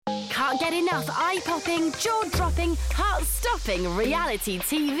Can't get enough eye-popping, jaw-dropping, heart-stopping reality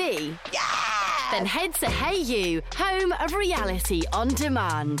TV? Yeah! Then head to Hey You, home of reality on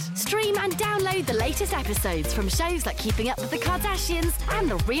demand. Stream and download the latest episodes from shows like Keeping Up with the Kardashians and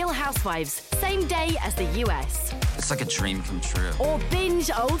The Real Housewives, same day as the US. It's like a dream come true. Or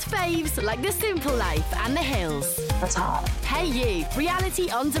binge old faves like The Simple Life and The Hills. That's hot. Hey You, reality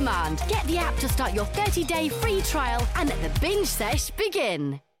on demand. Get the app to start your 30-day free trial and let the binge sesh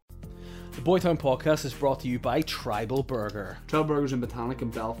begin. The Boytown Podcast is brought to you by Tribal Burger. Tribal Burgers in Botanic in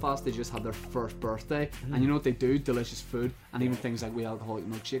Belfast, they just had their first birthday. And you know what they do? Delicious food. And even things like alcoholic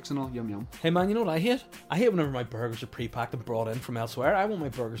milkshakes and all. Yum yum. Hey man, you know what I hate? I hate whenever my burgers are pre-packed and brought in from elsewhere. I want my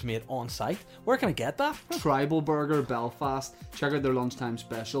burgers made on site. Where can I get that? Tribal Burger Belfast. Check out their lunchtime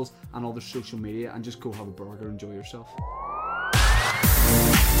specials and all their social media and just go have a burger and enjoy yourself.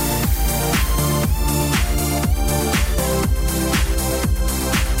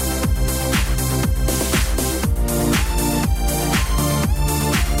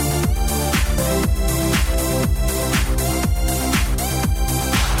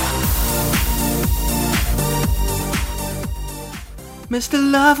 Mr.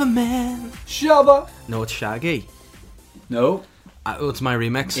 Loverman. Shabba! No, it's Shaggy. No, It's my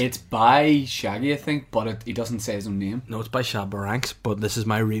remix. it's by Shaggy, I think, but he doesn't say his own name. No, it's by Shabba Ranks, but this is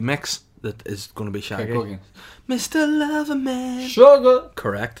my remix that is going to be Shaggy. Okay, go again. Mr. Loverman. Sugar!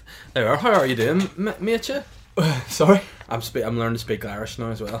 Correct. There we are. How are you doing, matey? Sorry? I'm learning to speak Irish now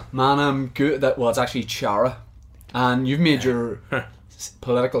as well. Man, I'm good. It's actually Chara. And you've made your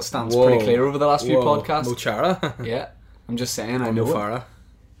political stance pretty clear over the last few podcasts. Mo Chara. Yeah, I'm just saying, I Mo know Farah.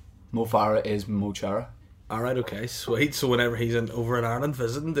 Mo Farah is Mo Chara. Alright, okay, sweet. So whenever he's over in Ireland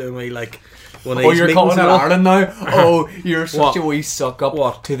visiting, doing me like one of Oh, these you're meetings calling it and all- Ireland now? Oh, you're such What? a wee suck up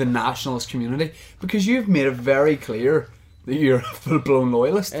What? to the nationalist community. Because you've made it very clear that you're a full-blown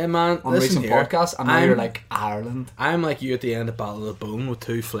loyalist Hey man, on listen recent here. podcasts, and now you're like, Ireland. I'm like you at the end of Battle of the Bone with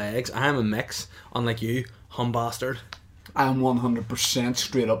two flags. I'm a mix, unlike you, hum bastard. I'm 100%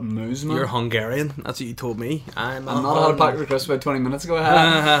 straight up moose, man. You're Hungarian, that's what you told me. I'm not had a pack of crisps about 20 minutes ago.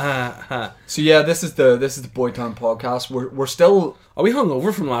 So yeah, this is the Boytown podcast. We're still. Are we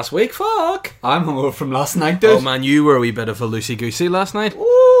hungover from last week? Fuck! I'm hungover from last night, dude. Oh man, you were a wee bit of a loosey-goosey last night.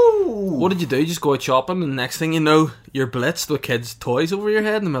 Ooh. What did you do? You just go out shopping and the next thing you know, you're blitzed with kids' toys over your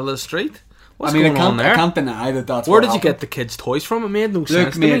head in the middle of the street? What's going on there? I can't deny that that's Where what did you happened. get the kids' toys from? It made no sense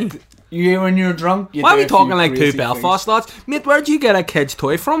Look, to me. mate, when you're drunk, you Why are do we a few talking like two crazy Belfast things. lads? Mate, where'd you get a kid's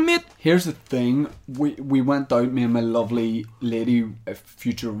toy from, mate? Here's the thing: we went out, me and my lovely lady,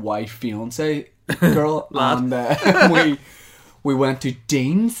 future wife, fiance girl, and we went to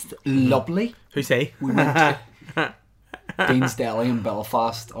Dean's. Lovely. Who's he? We went to Dean's Deli in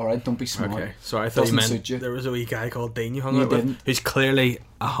Belfast. All right, don't be smart. Okay, sorry, I thought you Doesn't meant suit you. there was a wee guy called Dean you hung You out with, didn't. who's clearly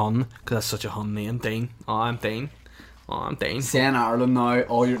a Hun, because that's such a Hun name, Dean. Oh, I'm Dean. Oh, I'm Dean. Saying Ireland now,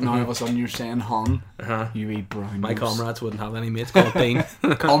 now of a sudden you're saying Hun. Uh-huh. You wee brown. My nose. comrades wouldn't have any mates called Dean.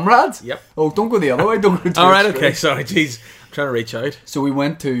 Comrades? Yep. Oh, don't go the other way. Don't go to Alright, it okay, straight. sorry, jeez. I'm trying to reach out. So we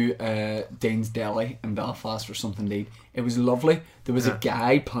went to Dean's Deli in Belfast for something to eat. It was lovely. There was a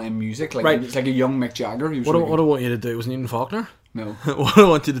guy playing music, like Right. it's like a young Mick Jagger. He was What really I good. want you to do, was Newton Faulkner? No. What I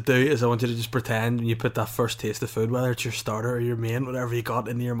want you to do is I want you to just pretend when you put that first taste of food, whether it's your starter or your main, whatever you got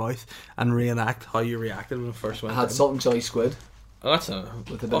into your mouth, and reenact how you reacted when it first went I had in. salt and chili squid. Oh, that's a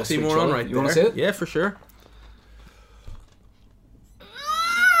With a bit of sweet oxymoron chili. right You there. wanna see it? Yeah, for sure.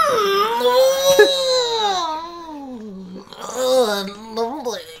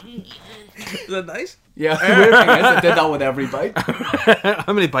 Is that nice? Yeah, the weird thing is, I did that with every bite.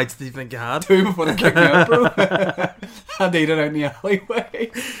 How many bites do you think you had? Two before they kicked me out, bro. I'd eat it out in the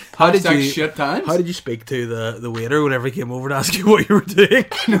alleyway. How did Hashtag you- shit times. How did you speak to the waiter whenever he came over to ask you what you were doing?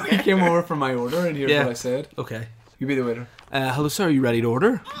 No, he came over for my order and here's Yeah. what I said. Okay. You be the waiter. Hello, sir. Are you ready to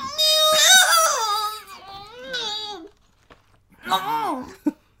order?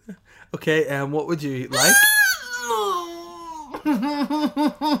 Okay. What would you like?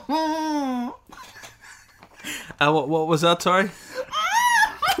 What was that? Sorry.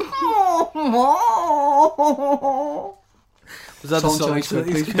 Was that Salt the and song?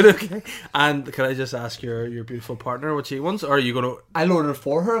 chili squid, please. Okay. And can I just ask your beautiful partner what she wants, or are you gonna? I'll order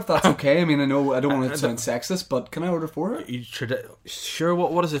for her if that's okay. I mean, I know I don't want to sound sexist, but can I order for her? Sure.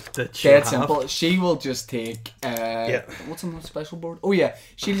 What is it that she'll Dead have? simple. She will just take. What's on the special board? Oh yeah,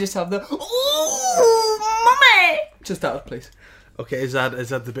 she'll just have the. Mummy. Just that, please. Okay. Is that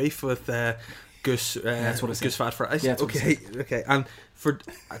the beef with goose? That's what I said. Goose fat fries. Yeah, that's what I okay. Okay. And for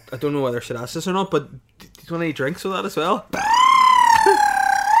I don't know whether I should ask this or not, but do you want any drinks with that as well?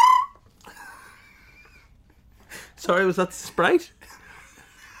 Sorry, was that Sprite?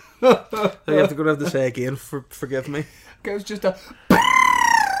 So you have to say again, forgive me. It was just a...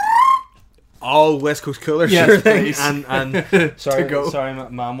 Oh, West Coast Cooler, Yes, sure thing. please. And sorry, To go. sorry,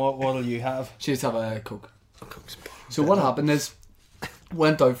 ma'am. What'll you have? She just have a Coke. Coke's So what happened is,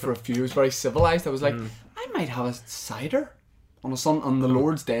 went out for a few. It was very civilised. I was like, I might have a cider on the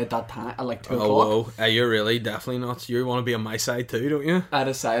Lord's Day at that time at like 2 o'clock. Oh, whoa. You're really definitely not. You want to be on my side too, don't you? I had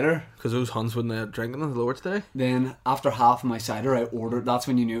a cider. Because those Huns wouldn't have drinking on the Lord's Day. Then after half of my cider, I ordered. That's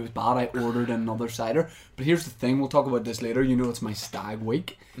when you knew it was bad. I ordered another cider. But here's the thing. We'll talk about this later. You know, it's my stag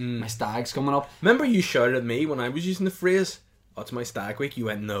week. My stag's coming up. Remember you shouted at me when I was using the phrase, "Oh, it's my stag week." You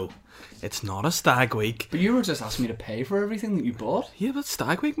went, "No, it's not a stag week." But you were just asking me to pay for everything that you bought. Yeah, but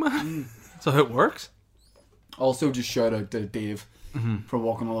stag week, man. That's how it works. Also, just shout out to Dave for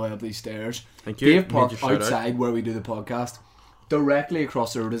walking all the way up these stairs. Thank you. Dave parked Made your shout outside where we do the podcast. Directly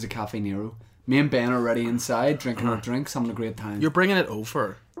across the road is a Cafe Nero. Me and Ben are already inside, drinking our drinks, having a great time. You're bringing it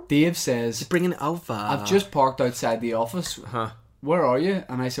over. Dave says, Bringing it over. I've just parked outside the office. Huh. Where are you?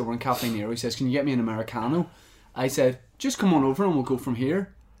 And I said, we're in Cafe Nero. He says, can you get me an Americano? I said, just come on over and we'll go from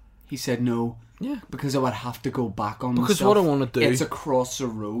here. He said, no. Yeah. Because I would have to go back on myself. Because what I want to do... It's across the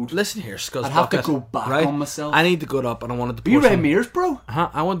road. Listen here, Scuzz. I'd have to go back on myself. I need to go up and I wanted to pour You Ray some... Mears, bro?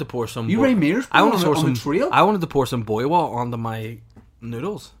 I wanted to pour some... You Ray Mears, bro, I wanted to pour on some... the trail? I wanted to pour some boiwa onto my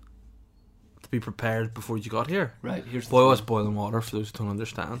noodles. To be prepared before you got here. Right, here's the Boiwa's thing. boiling water, for those who don't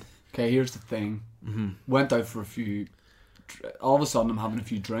understand. Okay, here's the thing. Went out for a few... All of a sudden, I'm having a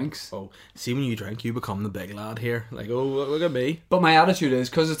few drinks. Oh, see, when you drink, you become the big lad here. Like, oh, look at me. But my attitude is,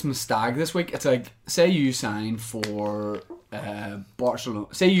 because it's my stag this week, it's like, say you sign for Barcelona.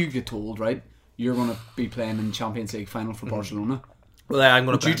 Say you get told, right, you're going to be playing in Champions League final for Barcelona. Well, I'm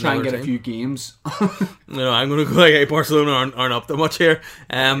going Would to you try and get a few games? No, I'm going to go like, hey, Barcelona aren't up that much here.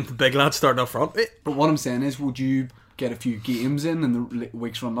 The big lad's starting up front. But what I'm saying is, would you get a few games in the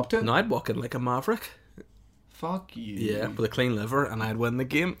weeks running up to it? No, I'd walk in like a maverick. Fuck you. Yeah, with a clean liver, and I'd win the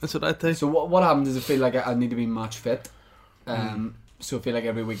game. That's what I'd do. So what happens is I feel like I need to be match fit. So I feel like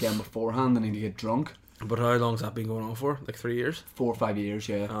every weekend beforehand I need to get drunk. But how long's that been going on for? Like 3 years? 4 or 5 years,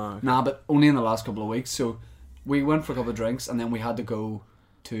 yeah. Oh, okay. Nah, but only in the last couple of weeks. So we went for a couple of drinks and then we had to go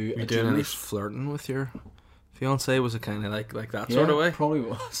to You're a doing any jeweler's. flirting with your fiance? Was it kind of like that Yeah, sort of way? probably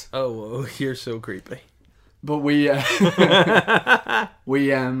was. Oh, whoa, you're so creepy. But we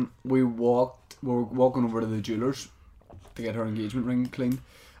we were walking over to the jeweller's to get her engagement ring cleaned.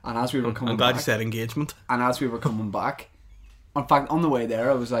 And as we were coming I'm glad back, you said engagement. and as we were coming back, in fact, on the way there,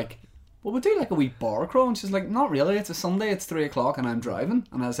 I was like, well, we'll do like a wee bar crawl. And she's like, not really, it's a Sunday, it's 3 o'clock and I'm driving.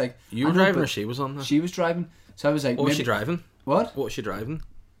 And I was like, You were I know, driving but or she was on there? She was driving. So I was like, What was she maybe- driving? What? What was she driving?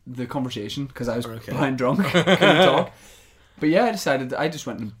 The conversation, because I was Okay. blind drunk, couldn't talk. But yeah, I decided, I just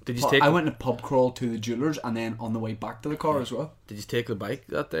went and Did you take- I went in a pub crawl to the jeweller's and then on the way back to the car as well. Did you take the bike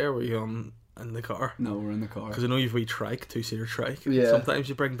that day or were you in the car? No, we're in the car. Because I know you've a trike, 2-seater trike. Yeah. Sometimes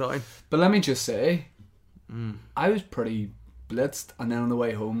you bring down. But let me just say, I was pretty blitzed, and then on the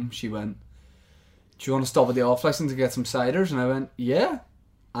way home, she went, do you want to stop at the off license to get some ciders? And I went, yeah.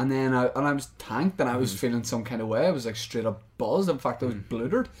 And then I was tanked, and I was feeling some kind of way. I was like straight up buzzed. In fact, I was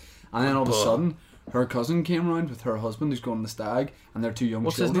blootered. And then all of a sudden, her cousin came around with her husband, who's going on the stag, and their 2 young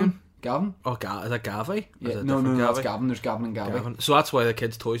What's his children. name? Gavin. Oh, is that Gavi? Or is Yeah, it no, different that's Gavi? Gavin. There's Gavin and Gabby. Gavin. So that's why the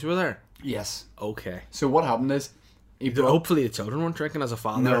kids' toys were there? Yes. Okay. So what happened is, he brought, Hopefully the children weren't drinking as a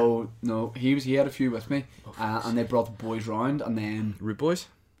father. no, he had a few with me, and they brought the boys round, and then Root boys?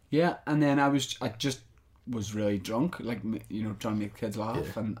 yeah, and then I just was really drunk, like, you know, trying to make kids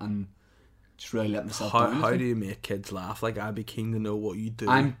laugh, and just really let myself down. How do you make kids laugh? Like, I'd be keen to know what you do.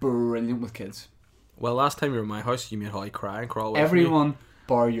 I'm brilliant with kids. Well, last time you were in my house, you made Holly cry and crawl away from Everyone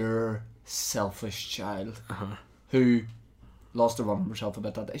bar your selfish child who lost her run of herself a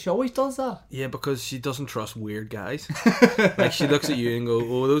bit that day. She always does that. you. Yeah, because she doesn't trust weird guys. Like, she looks at you and go,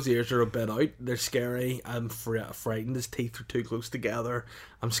 oh, those ears are a bit out. They're scary. I'm frightened. His teeth are too close together.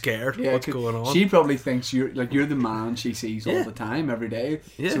 I'm scared. What's 'cause going on? She probably thinks you're the man she sees all the time, every day.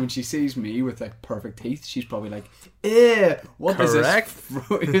 Yeah. So when she sees me with like perfect teeth, she's probably like, "Eh, what is Correct. this?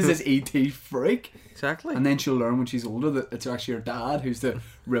 Who's this ET freak?" Exactly. And then she'll learn when she's older that it's actually her dad who's the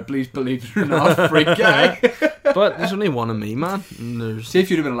Ripley's believe it or not freak guy. But there's only one of me, man. And there's... See, if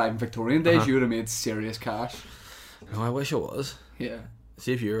you'd have been alive in Victorian days, you would have made serious cash. Oh, I wish I was. Yeah.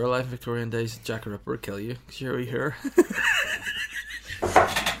 See, if you were alive in Victorian days, Jack the Ripper would kill you. Because you're already here.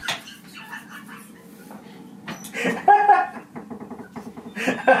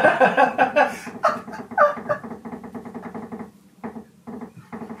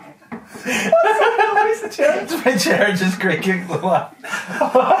 My chair just creaking.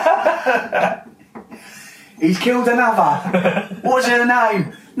 He's killed another. What's her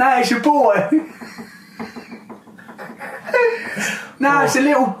name? Nah, it's a boy. Nah, it's a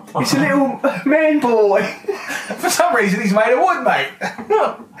little man boy. For some reason, he's made of wood, mate.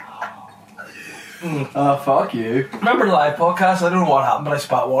 Oh, fuck you. Remember the live podcast? I don't know what happened, but I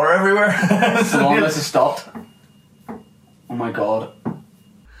spat water everywhere. As long as it stopped. Oh my god.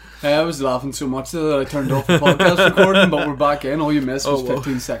 Hey, I was laughing so much that I turned off the podcast recording, but we're back in. All you missed was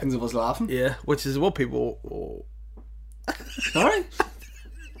 15 seconds of us laughing. Yeah, which is what people... Sorry?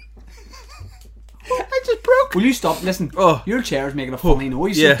 I just broke. Will you stop? Listen, your chair's making a funny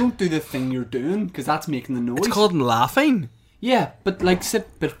noise, so don't do the thing you're doing, because that's making the noise. It's called laughing. Yeah, but like sit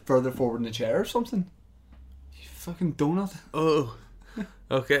a bit further forward in the chair or something. You fucking donut. Oh.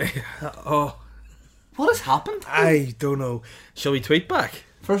 Okay. Oh. What has happened? I don't know. Shall we tweet back?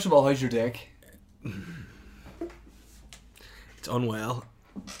 First of all, how's your dick? It's unwell.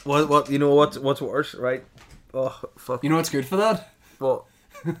 What? You know what's worse, right? Oh, fuck. You know what's good for that? What?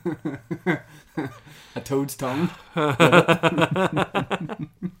 A toad's tongue.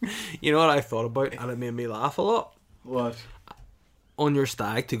 You know what I thought about, and it made me laugh a lot? What? On your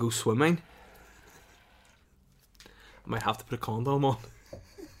stag to go swimming, I might have to put a condom on.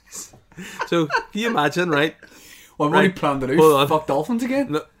 So, can you imagine, right? What have you planned to do? Hold on. Fuck dolphins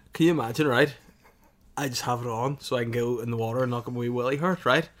again? No, can you imagine, right? I just have it on so I can go in the water and not get my willy hurt,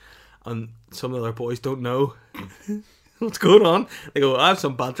 right? And some of the other boys don't know what's going on. They go, I have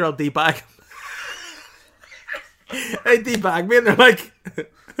some banter, I'll debag. They debag me and they're like,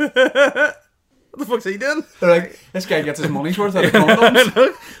 what the fuck's he doing? They're like, this guy gets his money's worth out of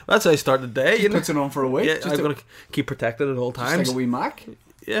condoms. That's how I start the day, you know. Puts it on for a week. Yeah, I'm going to keep protected at all times. Just like a wee Mac.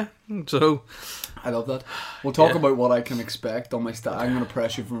 Yeah, so... I love that. We'll talk about what I can expect on my stag. I'm going to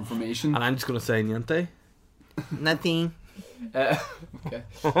press you for information. And I'm just going to say niente. Nothing. Okay.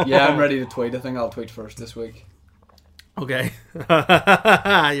 Yeah, I'm ready to tweet. I think I'll tweet first this week. Okay.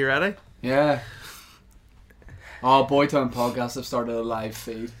 You ready? Yeah. Oh, Boytown Podcast have started a live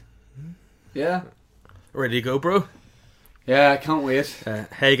feed. Yeah. Ready to go, bro? Yeah, I can't wait.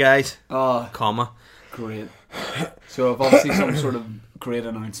 Hey guys. Oh, Comma. great. So I've obviously some sort of great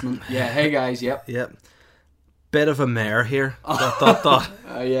announcement. Yeah, hey guys, yep. Yep. Bit of a mare here. Dot.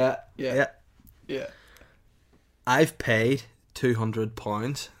 Yeah. I've paid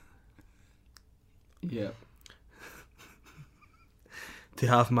 £200 Yeah. to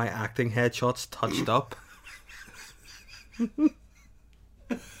have my acting headshots touched up.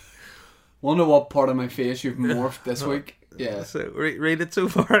 Wonder what part of my face you've morphed this week. Yeah. So read it so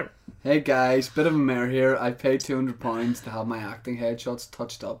far. Hey guys, bit of a mare here. I paid £200 to have my acting headshots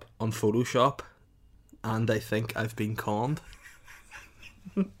touched up On Photoshop, and I think I've been conned.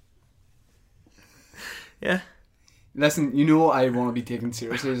 Yeah. Listen, you know I want to be taken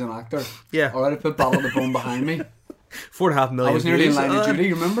seriously as an actor. Yeah. Alright, I put Battle of the Bone behind me. 4.5 million I was nearly in views. Line of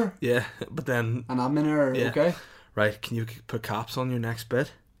Duty, remember? Yeah, but then... And I'm in her, Yeah. okay? Right, can you put caps on your next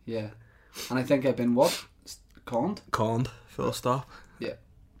bit? Yeah. And I think I've been what? Conned? Conned, full stop. Yeah.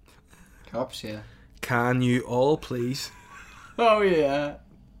 Cops, yeah. Can you all please Oh, yeah.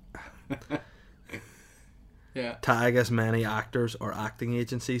 Yeah. tag as many actors or acting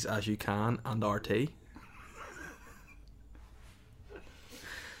agencies as you can and RT?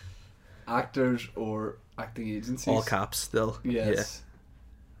 Actors or acting agencies. All caps still. Yes.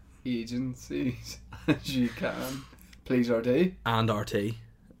 Agencies as you can. Please, RT. Yeah. And RT.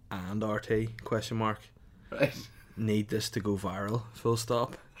 And RT, question mark. Right. Need this to go viral, full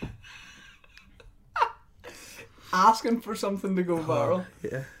stop. Asking for something to go viral.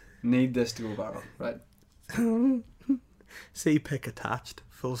 Yeah. Need this to go viral. Right. See pic attached,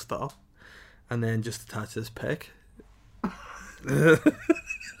 full stop. And then just attach this pic.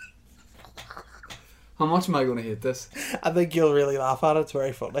 How much am I going to hate this? I think you'll really laugh at it, it's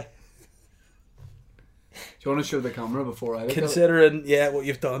very funny. Do you want to show the camera before I look at it? Considering, yeah, what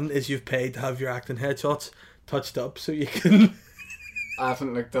you've done is you've paid to have your acting headshots touched up so you can... I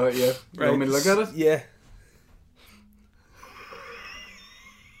haven't looked at it yet. You want me to look at it? Yeah.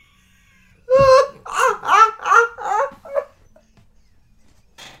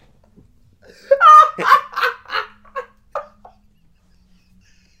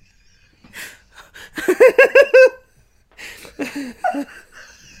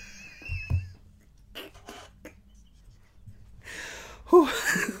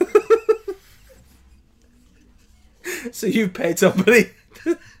 So you paid somebody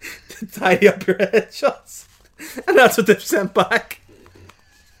to tidy up your headshots, and that's what they've sent back.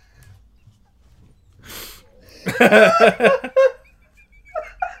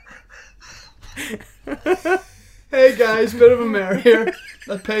 Hey guys, bit of a mare here.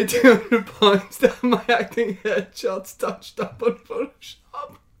 I paid £200 to have my acting headshots touched up on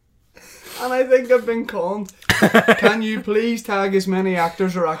Photoshop. And I think I've been conned. Can you please tag as many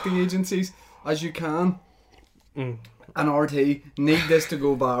actors or acting agencies as you can? And RT, need this to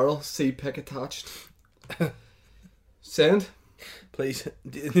go viral. See pic attached. Send? Please,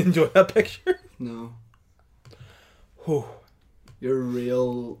 did you enjoy that picture? No. Oh. You're a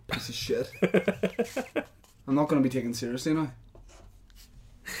real piece of shit. I'm not going to be taken seriously now.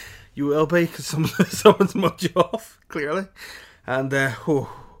 You will be, because someone's mugged you off, clearly. And,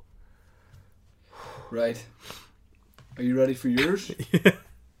 Right. Are you ready for yours? Yeah,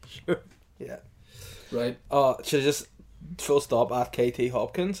 sure. Yeah. Right. Should I just full stop at KT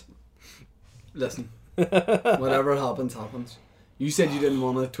Hopkins? Listen. Whatever happens, happens. You said you didn't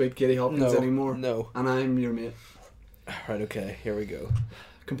want to tweet Katie Hopkins anymore. No. And I'm your mate. Right, okay, here we go.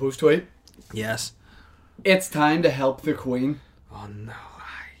 Compose tweet. Yes. It's time to help the Queen. Oh no,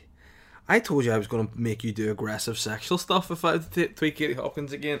 I told you I was going to make you do aggressive sexual stuff if I tweet Katie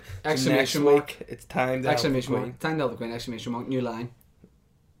Hopkins again. Exclamation Next mark. week, it's time to Exclamation help the mark. Time to help the Queen. Exclamation mark. New line.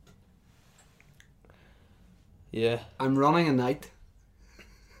 Yeah. I'm running a night.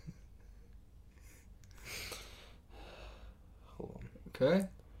 Hold on. Okay.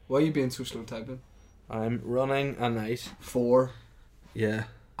 Why are you being so slow typing? I'm running a night. For Yeah.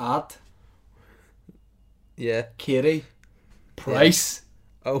 at Yeah. Katie Price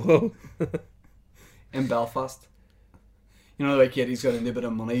Oh. in Belfast. You know, like Katie's got into a bit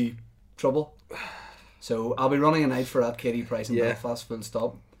of money trouble. So I'll be running a night for at Katie Price in Belfast. Full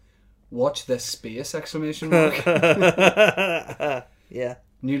stop. Watch this space! Exclamation mark. Yeah.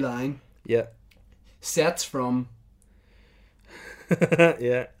 New line. Yeah. Sets from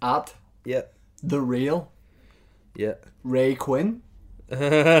Yeah. at Yeah. the real Yeah. Ray Quinn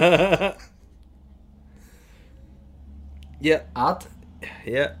Yeah. at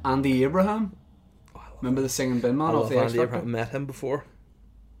Yeah. Andy Abraham. Remember the singing bin man I off love the X Andy Factor? Abraham. Met him before.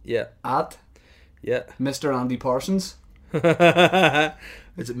 Yeah. At Yeah. Mr. Andy Parsons.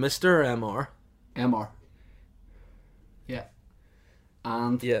 Is it Mr. or MR? MR. Yeah.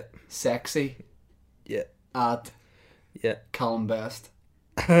 And Yeah. sexy Yeah. at Yeah. Callum Best.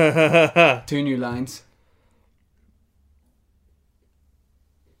 2 new lines.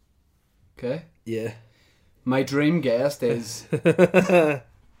 Okay. Yeah. My dream guest is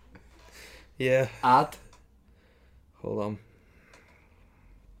Yeah. at Hold on.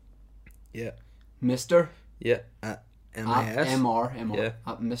 Yeah. Mr. Yeah. At MIS. MR. Yeah.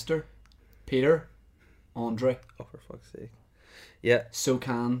 At Mr. Peter Andre. Oh, for fuck's sake. Yeah. So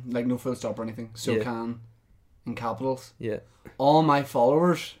can, like no full stop or anything. So Yeah. can in capitals. Yeah. All my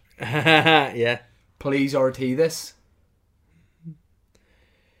followers, Yeah. please RT this.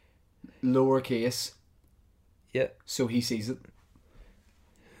 Lowercase, Yeah. so he sees it.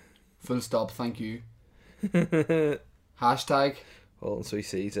 Full stop, thank you. Hashtag, Hold on, so he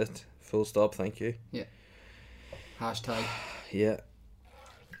sees it. Full stop, thank you. hashtag, Yeah.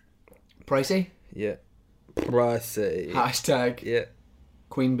 pricey, Yeah. Pricey. hashtag, Yeah.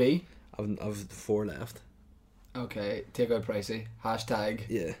 Queen Bee. I've 4 left. Okay, take out pricey. Hashtag,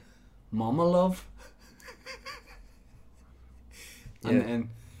 Yeah. mama love. And Yeah. then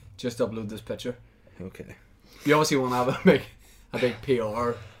just upload this picture. Okay. You obviously want to have a big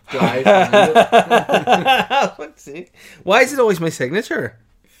PR drive behind it. Fuck's sake. Why is it always my signature?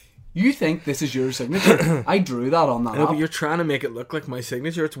 You think this is your signature? I drew that on that No, app. but you're trying to make it look like my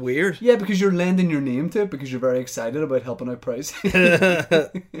signature. It's weird. Yeah, because you're lending your name to it because you're very excited about helping out Price. Right,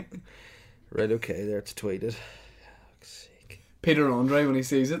 okay, there it's tweeted. Fuck's sake. Peter Andre when he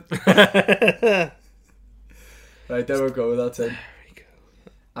sees it. Right, there we go. That's it. There we go.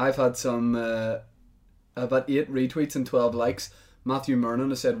 I've had some about 8 retweets and 12 likes. Matthew Mernon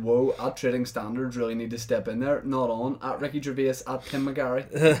has said, "Whoa, at Trading Standards really need to step in there." Not on. At Ricky Gervais, at Tim McGarry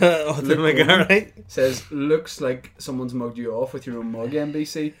Oh, Tim Luke McGarry. says, "Looks like someone's mugged you off with your own mug,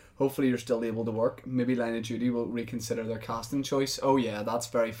 NBC. Hopefully you're still able to work. Maybe Line of Duty will reconsider their casting choice." Oh yeah, that's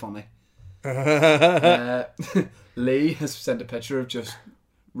very funny. Lee has sent a picture of just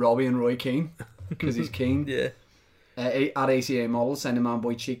Robbie and Roy Keane because he's Keane. Yeah. At ACA Model, signed a man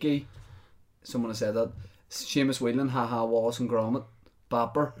boy Cheeky. Someone has said that. Seamus Whelan, haha, Wallace and Gromit,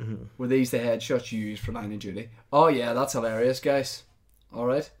 Bapper. Were these the headshots you used for Line of Duty? Oh yeah, that's hilarious, guys.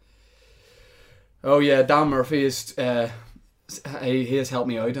 Alright. Oh yeah, Dan Murphy is he has helped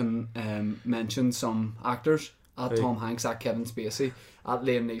me out and mentioned some actors. At Tom Hanks, at Kevin Spacey, at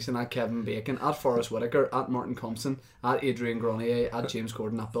Liam Neeson, at Kevin Bacon, at Forrest Whitaker, at Martin Compson, at Adrian Grenier, at James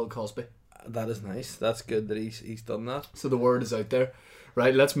Corden, at Bill Cosby. That is nice. That's good that he's done that. So the word is out there.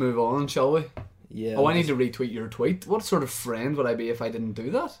 Right, let's move on, shall we? Yeah. Oh, I need to retweet your tweet. What sort of friend would I be if I didn't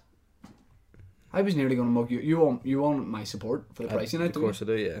do that? I was nearly going to mug you. You want my support for the pricing night, Of course I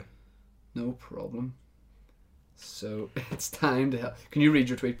do, yeah. No problem. So it's time to. Can you read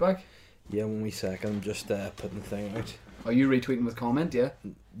your tweet back? Yeah, 1 wee second. I'm just putting the thing out. Are you retweeting with comment? Yeah.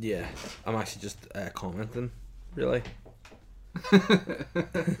 Yeah, I'm actually just commenting. Really.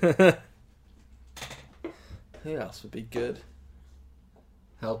 Who else would be good?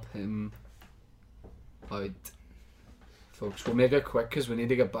 Help him out, folks. We'll make it quick because we need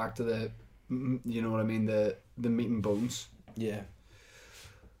to get back to the, you know what I mean, the meat and bones. Yeah.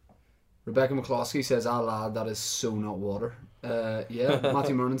 Rebecca McCloskey says, "Ah lad, that is so not water." Yeah.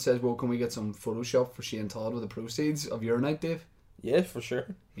 Matthew Mernon says, "Well, can we get some Photoshop for Shane Todd with the proceeds of your night, Dave?" Yeah, for sure.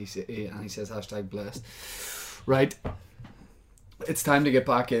 And he says #blessed. Right. It's time to get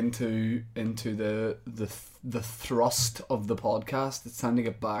back into the thrust of the podcast. It's time to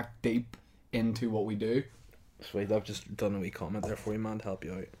get back deep into what we do. Sweet, I've just done a wee comment there for you, man, to help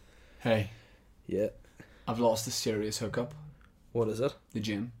you out. Hey, Yeah. I've lost a serious hookup. What is it? The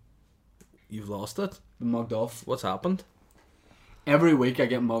gym. You've lost it? Been mugged off. What's happened? Every week I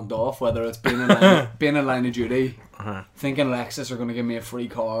get mugged off, whether it's being in line of duty, Uh-huh. thinking Lexus are going to give me a free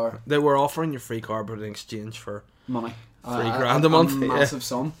car, They were offering you free car, but in exchange for money. $3,000 a month. A massive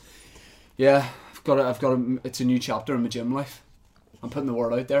sum. Yeah, I've got a, it's a new chapter in my gym life. I'm putting the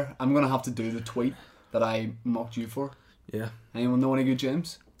word out there. I'm going to have to do the tweet that I mocked you for. Yeah. Anyone know any good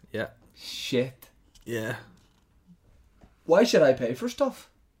gyms? Yeah. Shit. Yeah. Why should I pay for stuff?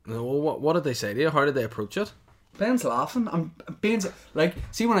 No, what did they say to you? How did they approach it? Ben's laughing. Ben's like,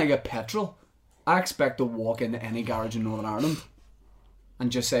 see, when I get petrol, I expect to walk into any garage in Northern Ireland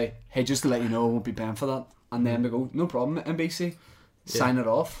and just say, "Hey, just to let you know, I won't be paying for that." And then they go, "No problem, NBC, sign it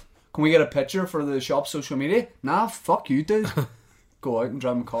off. Can we get a picture for the shop social media?" Nah, fuck you, dude. Go out and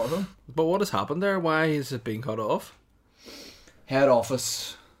drive my car home. But what has happened there? Why is it being cut off? Head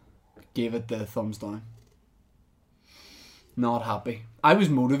office gave it the thumbs down. Not happy. I was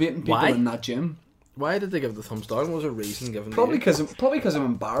motivating people Why? in that gym. Why did they give the thumbs down? Was there a reason given? Probably to you? because I'm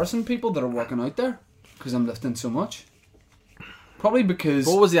embarrassing people that are working out there because I'm lifting so much. Probably because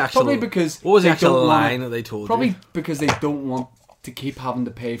What was the actual? Probably because What was the they actual don't line wanna- that they told Probably you? because they don't want to keep having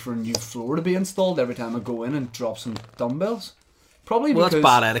to pay for a new floor to be installed every time I go in and drop some dumbbells. Probably Well, because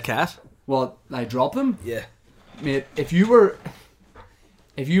that's bad etiquette. well, I drop them, Yeah. mate. If you were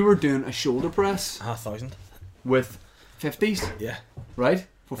doing a shoulder press 1,000. with 50s, Yeah. right?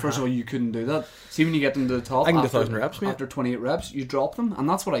 Well, first of all, you couldn't do that. See, when you get them to the top, I can do after, 1,000 reps, mate. after 28 reps, you drop them, and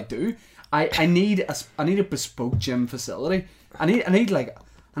that's what I do. I need a bespoke gym facility. I need like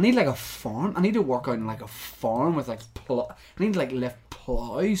a farm. I need to work out in like a farm with like I need to like lift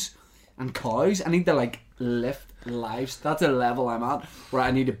plows and cows. I need to like lift lives. That's a level I'm at where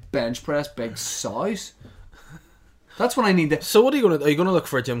I need to bench press big sows. That's what I need to. So what are you gonna? Are you gonna look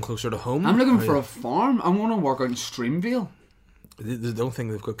for a gym closer to home? I'm looking Or for a farm. I'm going to work out in Streamville. They don't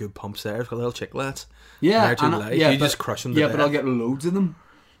think they've got good pumps there. They've got little chicklets. Yeah, They're too and light. yeah, You but- just crush them to Yeah, death. but I'll get loads of them.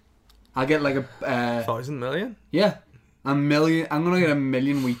 I'll get like a 1,000 million. yeah, a million. I'm gonna get a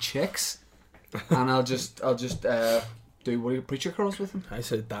million wee chicks, and I'll just do what do you preacher curls with them. I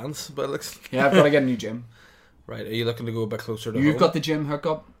said dance, but it looks Yeah, I've got to get a new gym. right. Are you looking to go a bit closer to You've home? got the gym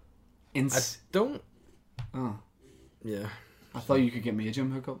hookup. I don't. Oh, Yeah, I thought you could get me a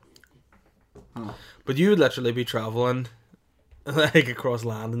gym hookup. but you would literally be traveling like across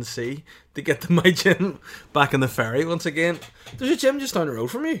land and sea to get to my gym back in the ferry once again. There's a gym just down the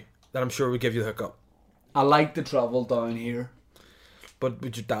road from you that I'm sure would give you the hookup. I like to travel down here. But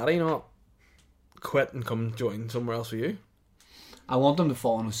would your daddy not quit and come join somewhere else with you? I want him to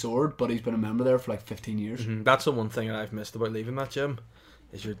fall on a sword, but he's been a member there for like 15 years. That's the one thing that I've missed about leaving that gym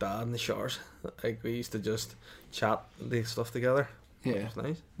is your dad in the showers. Like we used to just chat the stuff together. Yeah, It's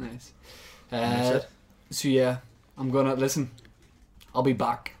nice. nice. That's it. So yeah, I'm gonna listen. I'll be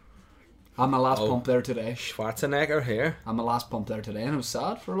back. I had my last Oh. pump there today. Schwarzenegger here. I had my last pump there today, and it was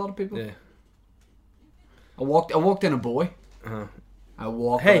sad for a lot of people. Yeah. I walked in a boy. Uh-huh. I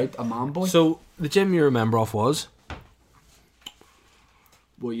walked Hey, out a man boy. So the gym you're a member of was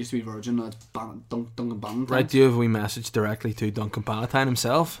Well, it used to be Virgin. Now it's Duncan Bannatyne. right. Do you have a wee message directly to Duncan Bannatyne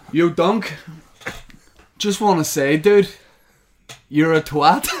himself? Yo, Dunk. Just want to say, dude, you're a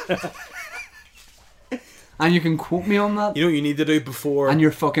twat. And you can quote me on that. You know what you need to do before And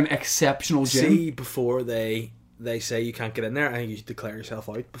you're fucking exceptional, Jim. see before they say you can't get in there. I think you should declare yourself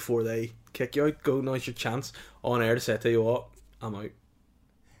out before they kick you out. Go, now's your chance on air to say, tell you what, I'm out.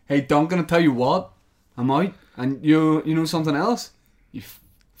 Hey, Duncan, I tell you what, I'm out. And you know something else? You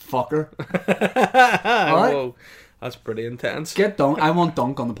fucker. Alright. Whoa, that's pretty intense. Get Dunk. I want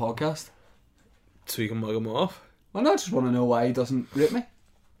Dunk on the podcast. So you can mug him off. Well, I just want to know why he doesn't rate me.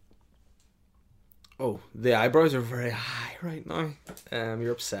 Oh, the eyebrows are very high right now.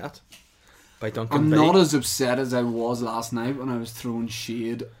 You're upset. by Duncan I'm B. not as upset as I was last night when I was throwing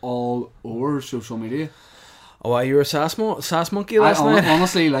shade all over social media. Oh, you were a sass monkey last night?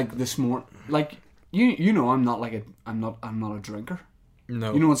 Honestly, like this morning, like you know, I'm not a drinker.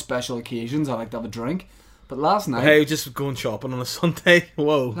 No. You know, on special occasions I like to have a drink. But last night, Hey, just going shopping on a Sunday.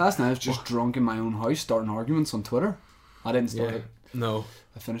 Whoa. last night I was just drunk in my own house, starting arguments on Twitter. I didn't start it. No.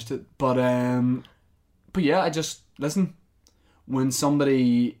 I finished it. But yeah, I just listen. When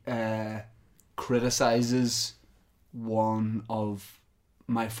somebody criticizes one of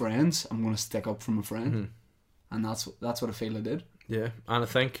my friends, I'm going to stick up for my friend, and that's what I feel I did. Yeah, and I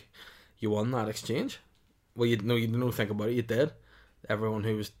think you won that exchange. Well, you didn't think about it. You did. Everyone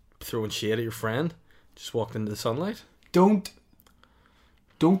who was throwing shade at your friend just walked into the sunlight. Don't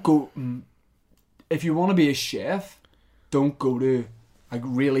go. If you want to be a chef, don't go to a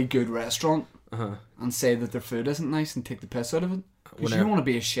really good restaurant and say that their food isn't nice and take the piss out of it. Because you want to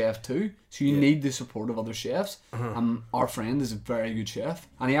be a chef too, so you need the support of other chefs. Our friend is a very good chef,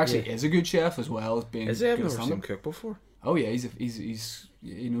 and he actually is a good chef as well as being. Is he? I've good never at seen him stand-up. cook before. Oh yeah,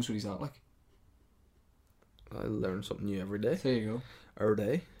 he knows what he's at like. I learn something new every day. There you go. Every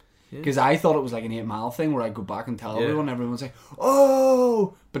day. Because I thought it was like an 8 Mile thing where I go back and tell Yeah. everyone would say,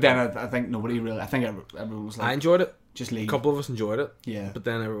 "Oh!" But then I think nobody really. I think everyone was like, I enjoyed it. "Just leave." A couple of us enjoyed it. Yeah. But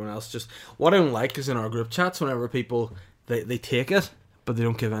then everyone else just... What I don't like is in our group chats, whenever people... They take it, but they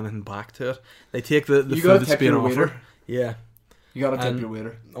don't give anything back to it. They take the You food gotta that's tip being your offered. waiter. Yeah. You gotta tip And- your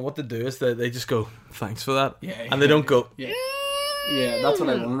waiter. And what they do is they just go, thanks for that. Yeah, And they don't go... Yeah. Yeah, that's what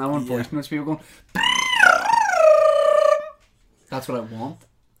I want. I want voice notes people going. That's what I want,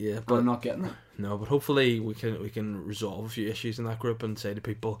 Yeah, but but... I'm not getting it. No, but hopefully we can resolve a few issues in that group and say to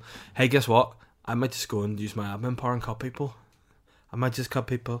people, hey, guess what? I might just go and use my admin power and cut people. I might just cut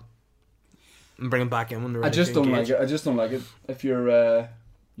people and bring them back in when they're I ready just to don't engage. like it. I just don't like it. If you're,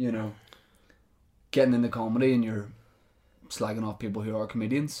 getting into comedy and you're slagging off people who are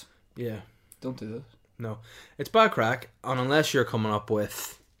comedians, Yeah, don't do this. no. It's bad crack, and unless you're coming up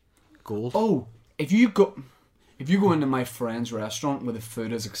with gold. Oh, if you go into my friend's restaurant where the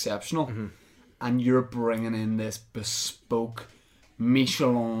food is exceptional, and you're bringing in this bespoke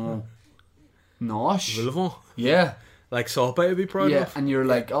Michelin nosh, Relevant. yeah, Like Saltbite would be proud yeah, of. and you're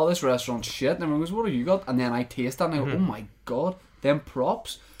like, oh, this restaurant's shit, and everyone goes, what have you got? And then I taste that and I go, oh my god, them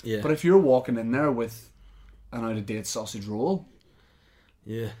props. Yeah. But if you're walking in there with an out-of-date sausage roll,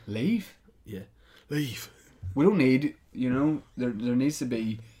 Yeah. leave. Yeah. Leave. We don't need, there needs to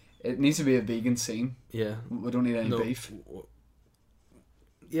be, it needs to be a vegan scene. Yeah. We don't need any No. beef.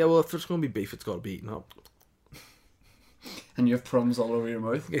 Yeah, well, if there's going to be beef, it's got to be eaten up. And you have crumbs all over your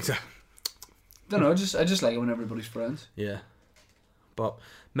mouth. Exactly. Don't know, I just like it when everybody's friends. Yeah. But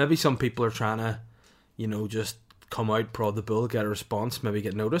maybe some people are trying to, just come out, prod the bull, get a response, maybe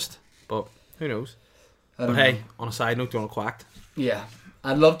get noticed. But who knows? I But don't hey, know. on a side note, do you want to quacked? Yeah.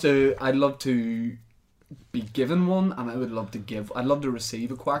 I'd love to be given one, and I'd love to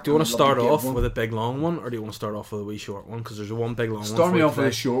receive a quack. Do you want and to I'd love start give off one. with a big long one, or do you want to start off with a wee short one? Because there's a one big long one. Start for me you off with a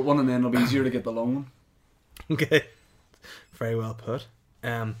today. short one, and then it'll be easier to get the long one. Okay. Very well put.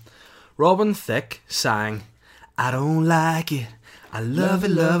 Robin Thicke sang, I don't like it. I love it,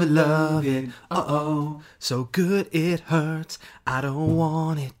 love it, love it. Uh-oh. So good it hurts. I don't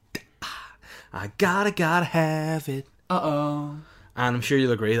want it. I gotta have it. Uh-oh. And I'm sure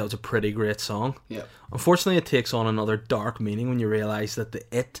you'll agree that was a pretty great song. Yeah. Unfortunately, it takes on another dark meaning when you realise that the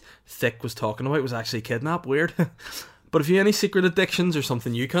it Thicke was talking about was actually kidnapped. Weird. But if you have any secret addictions or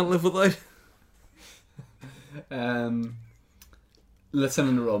something you can't live without,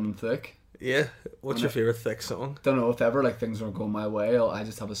 Listening to Robin Thicke. yeah. What's your favourite Thicke song? Don't know if ever things aren't going my way. I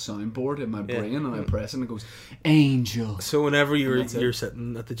just have a soundboard in my brain, and I press it, and it goes, Angel. So whenever you're that's it. you're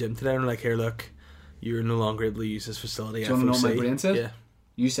sitting at the gym today and like, here, look, you're no longer able to use this facility. Do you want to know what my FOC. brain said? Yeah.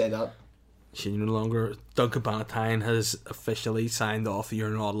 You say that. She no longer. Duncan Bannatyne has officially signed off that you're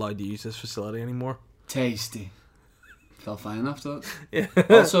not allowed to use this facility anymore. Tasty. Felt fine after that. Yeah.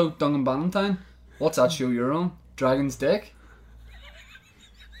 Also, Duncan Bannatyne, what's that show you're on? Dragon's Dick?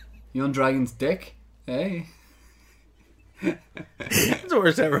 You on Dragon's Dick? Hey. It's the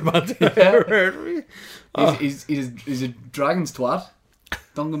worst ever band I've ever heard of me. Oh. He's a dragon's twat.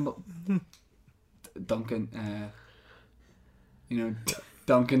 Duncan,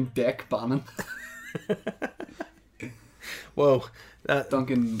 Duncan Dick Bannon. Whoa.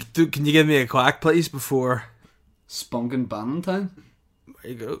 Duncan Can you give me a quack, please, before... Spunkin Bannatyne.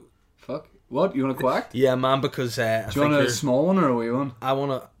 There you go. Fuck. What? You want a quack? Yeah, man, because I Do you think want a you're- small one or a wee one? I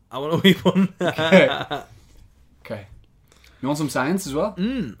want a wee one. Okay. You want some science as well?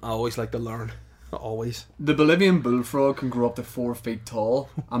 I always like to learn. Always. The Bolivian bullfrog can grow up to 4 feet tall,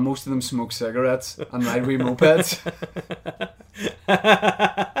 and most of them smoke cigarettes and ride wee mopeds.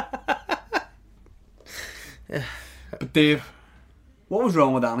 But Dave, what was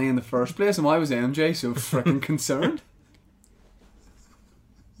wrong with Annie in the first place, and why was MJ so freaking concerned?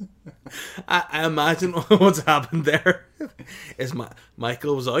 I imagine what's happened there is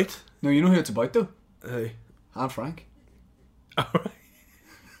Michael was out. No, you know who it's about though? Who? Anne Frank. Alright.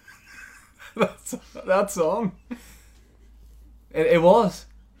 That song. It was.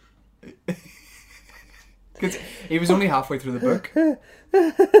 Because he was only halfway through the book.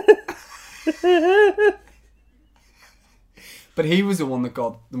 But he was the one that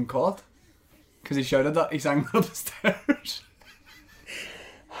got them caught. Because he shouted that. He sang that up the stairs.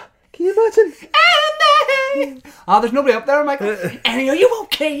 Can you imagine? Annie! Oh, there's nobody up there, Michael. Annie, are you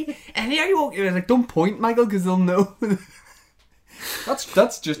okay? Annie, are you okay? He was like, don't point, Michael, because they'll know.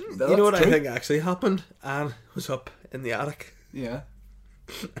 That's just... You know what I think actually happened? Anne was up in the attic. Yeah.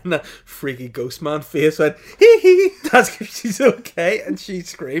 And that freaky ghost man face went, hee hee, that's if she's okay. And she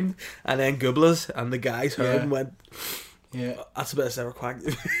screamed. And then Gooblas and the guys heard and went, yeah, that's the best ever quacked.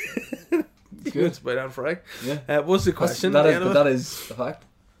 Good. It's about Anne Frank. Yeah. What's the question? But that is the fact.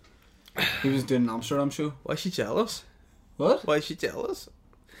 He was doing an Amsterdam show. Why is she jealous? What? Why is she jealous?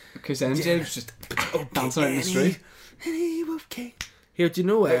 Because MJ was just dancing out in the street. Okay. Here, do you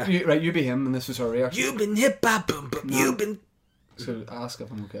know where? Right, you be him, and this was her reaction. You've been hit by boom boom. No. You've been. So ask if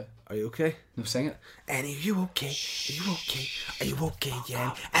I'm okay. Are you okay? No, sing it. Annie, are you okay? Are you okay? Are you okay,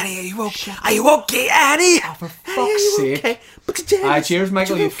 Jan? Annie, are you okay? Are you okay, Annie? Oh, for fuck's sake! Okay? Aye, cheers,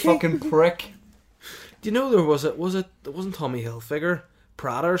 Michael. You fucking prick. Do you know there wasn't Tommy Hilfiger,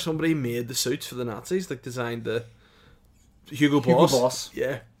 Prada or somebody made the suits for the Nazis, like designed the Hugo Boss.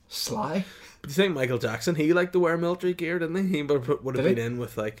 Yeah. Sly. But do you think Michael Jackson, he liked to wear military gear, didn't he? He would have Did he? been in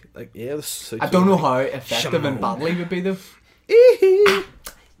with like yeah, the suits. I don't know how effective and battle he would be though.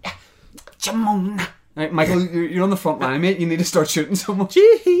 Jamon. Right, Michael, you're on the front line, mate. You need to start shooting someone. But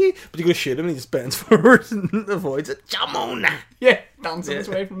you go shoot him and he just bends forward and avoids it. Jamon. Yeah, dancing his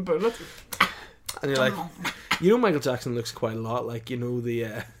way from bullet. And you're like, you know, Michael Jackson looks quite a lot like, you know,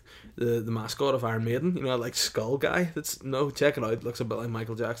 the mascot of Iron Maiden, you know, like skull guy. Check it out. Looks a bit like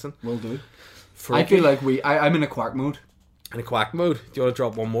Michael Jackson. Will do. Freaky. I feel like I'm in a quack mode. In a quack mode. Do you want to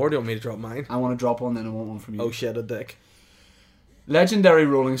drop one more? Do you want me to drop mine? I want to drop one, then I want one from you. Oh shit, a dick. Legendary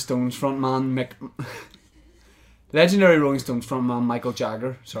Rolling Stones frontman Michael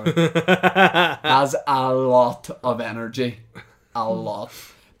Jagger, has a lot of energy. A lot.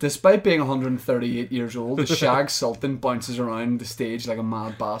 Despite being 138 years old, the Shag Sultan bounces around the stage like a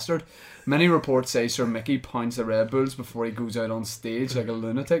mad bastard. Many reports say Sir Mickey pounds the Red Bulls before he goes out on stage like a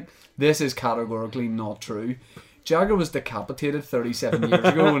lunatic. This is categorically not true. Jagger was decapitated 37 years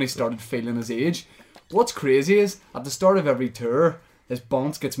ago when he started feeling his age. What's crazy is, at the start of every tour, his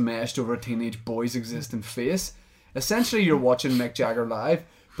bonce gets meshed over a teenage boy's existing face. Essentially, you're watching Mick Jagger live,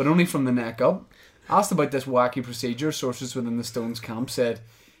 but only from the neck up. Asked about this wacky procedure, sources within the Stones camp said,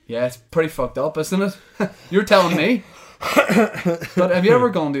 yeah, it's pretty fucked up, isn't it? You're telling me. But have you ever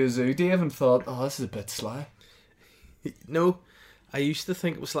gone to a zoo, Dave, and thought, oh, this is a bit sly? No, I used to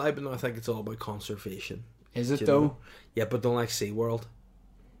think it was sly, but now I think it's all about conservation. Is it, Do you though? know? Yeah, but don't like SeaWorld.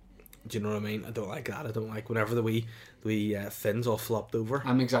 Do you know what I mean? I don't like that. I don't like whenever the wee fins all flopped over.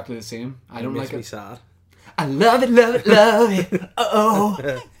 I'm exactly the same. I don't like it. It makes me sad. I love it, love it, love it.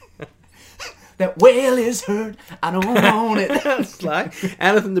 Oh, that whale is hurt. I don't want it. It's like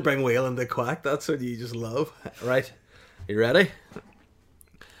anything to bring whale into quack. That's what you just love. Right. You ready?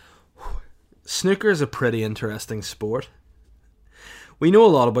 Snooker is a pretty interesting sport. We know a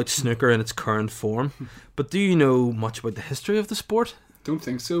lot about snooker in its current form, but do you know much about the history of the sport? Don't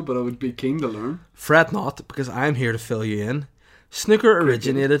think so, but I would be keen to learn. Fret not, because I'm here to fill you in. Snooker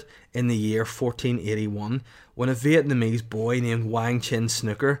originated in the year 1481 when a Vietnamese boy named Wang Chin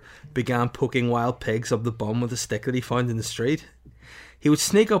Snooker began poking wild pigs up the bum with a stick that he found in the street. He would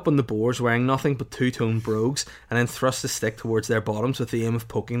sneak up on the boars wearing nothing but two-tone brogues and then thrust the stick towards their bottoms with the aim of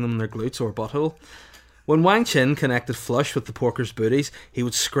poking them in their glutes or butthole. When Wang Chin connected flush with the porkers' booties, he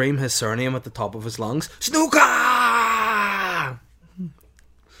would scream his surname at the top of his lungs, Snooker!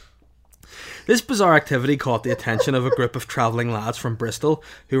 This bizarre activity caught the attention of a group of travelling lads from Bristol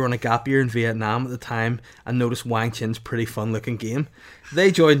who were on a gap year in Vietnam at the time and noticed Wang Chin's pretty fun looking game.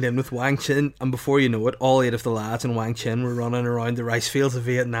 They joined in with Wang Chin, and before you know it, all 8 of the lads and Wang Chin were running around the rice fields of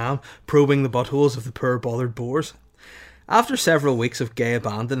Vietnam, probing the buttholes of the poor bothered boars. After several weeks of gay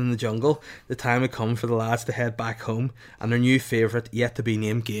abandon in the jungle, the time had come for the lads to head back home, and their new favourite,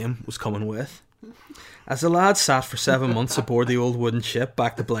 yet-to-be-named game was coming with. As the lads sat for 7 months aboard the old wooden ship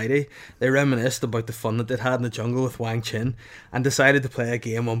back to Blighty, they reminisced about the fun that they'd had in the jungle with Wang Chin and decided to play a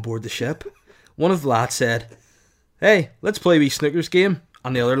game on board the ship. One of the lads said, "Hey, let's play a wee snookers game."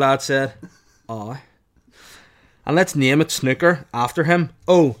 And the other lad said, "Aye. And let's name it snooker after him.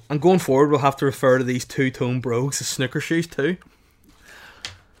 Oh, and going forward we'll have to refer to these two-tone brogues as snooker shoes too."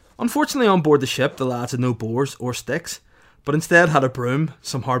 Unfortunately, on board the ship, the lads had no boars or sticks, but instead had a broom,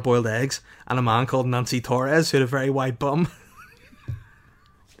 some hard-boiled eggs, and a man called Nancy Torres who had a very wide bum.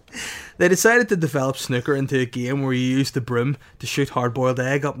 They decided to develop snooker into a game where you used the broom to shoot hard-boiled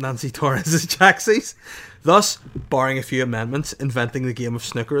egg up Nancy Torres' jacksies, thus, barring a few amendments, inventing the game of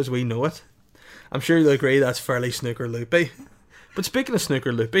snooker as we know it. I'm sure you'll agree that's fairly snooker loopy. But speaking of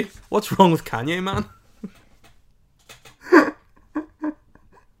snooker loopy, what's wrong with Kanye, man?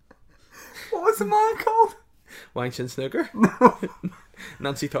 What was the man called? Wang Chin Snooker?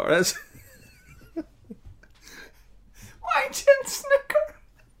 Nancy Torres? Wang Chin Snooker.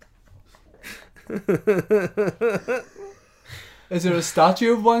 Is there a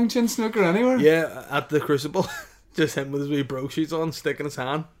statue of Wang Chin Snooker anywhere? Yeah, at the Crucible. Just him with his wee brogue shoes on, sticking his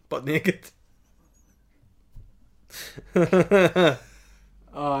hand, butt naked. Oh,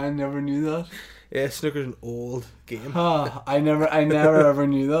 I never knew that. Yeah, snooker's an old game. Oh, I never ever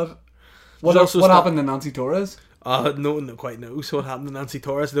knew that. What also happened to Nancy Torres? No one quite knows what happened to Nancy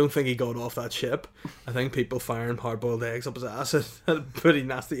Torres. I don't think he got off that ship. I think people firing hard-boiled eggs up his ass had a pretty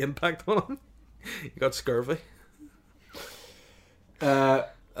nasty impact on him. He got scurvy.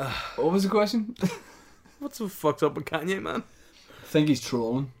 What was the question? What's so fucked up with Kanye, man? I think he's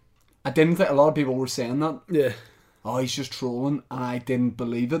trolling. I didn't think a lot of people were saying that. Yeah. Oh, he's just trolling, and I didn't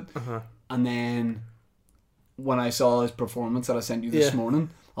believe it. And then when I saw his performance that I sent you this morning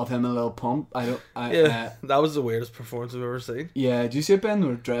of him in Lil Pump, that was the weirdest performance I've ever seen. Yeah, did you see it, Ben? They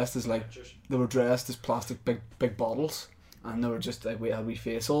were dressed as plastic big bottles, and they were just like we had wee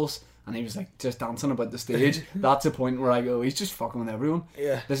face holes, and he was like just dancing about the stage. That's the point where I go, he's just fucking with everyone.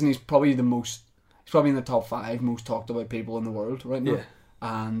 Yeah. Listen, he's probably in the top 5 most talked about people in the world right now. Yeah.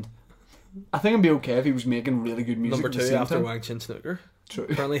 And I think it'd be okay if he was making really good music. Number at the 2 same after time. Wang Chin Snooker. True.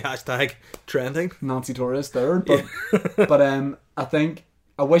 Apparently #trending. Nancy Torres third, but I think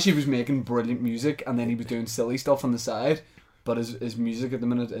I wish he was making brilliant music and then he was doing silly stuff on the side. But his music at the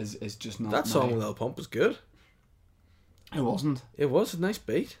minute is just not. That song with Lil Pump was good. It wasn't. It was a nice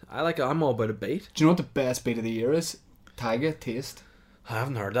beat. I like it. I'm all about a beat. Do you know what the best beat of the year is? Tyga, Taste. I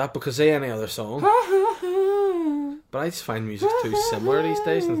haven't heard that because say any other song. But I just find music too similar these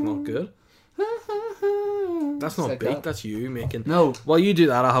days and it's not good. That's not like beat, that. that's you making. No. While you do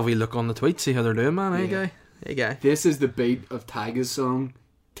that, I'll have a look on the tweet, see how they're doing, man. Hey, guy. Hey, guy. This is the beat of Tyga's song,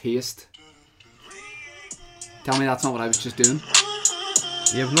 Taste. Tell me that's not what I was just doing.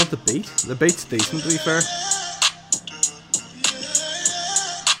 Yeah, but not the beat. The beat's decent, to be fair.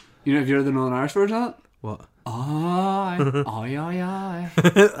 You know, have you heard the Northern Irish version of that? What? Aye, aye, aye, aye.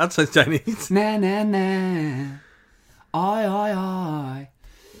 That sounds Chinese. Na, na, na. Aye, aye, aye.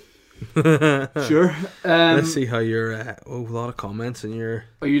 Sure. Let's see how you're. A lot of comments in your.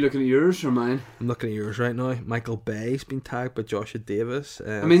 Are you looking at yours or mine? I'm looking at yours right now. Michael Bay's been tagged by Joshua Davis.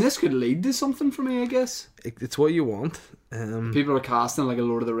 I mean, this could lead to something for me, I guess. It's what you want. People are casting like a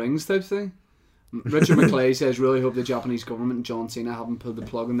Lord of the Rings type thing. Richard McClay says, really hope the Japanese government and John Cena haven't pulled the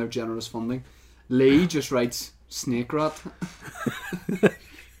plug on their generous funding. Lee just writes, snake rat.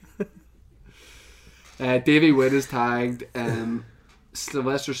 Davey Witt is tagged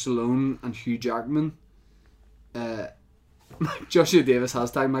Sylvester Stallone and Hugh Jackman. Joshua Davis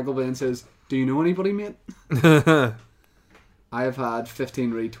has tagged Michael Bay and says, do you know anybody, mate? I have had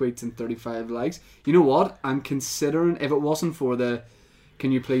 15 retweets and 35 likes. You know what? I'm considering, if it wasn't for the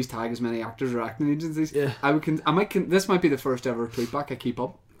can you please tag as many actors or acting agencies, yeah, this might be the first ever tweet back I keep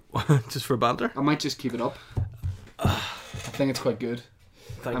up. Just for banter? I might just keep it up. I think it's quite good.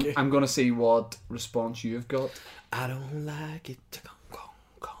 Thank you. I'm going to see what response you've got. I don't like it.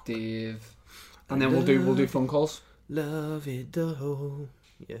 Dave. And then we'll do phone calls. Love it though.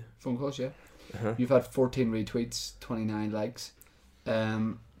 Yeah. Phone calls, yeah. You've had 14 retweets, 29 likes.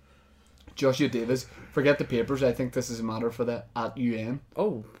 Joshua Davis, forget the papers. I think this is a matter for the @UN.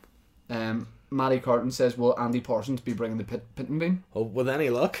 Oh. Matty Carton says, will Andy Parsons be bringing the pit and bean? Oh, with any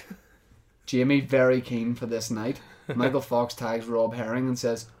luck. Jamie, very keen for this night. Michael Fox tags Rob Herring and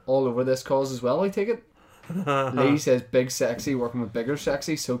says, all over this cause as well, I take it. Lee says, big sexy, working with bigger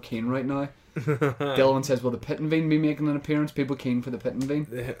sexy, so keen right now. Dylan says, will the pit and bean be making an appearance? People keen for the pit and bean.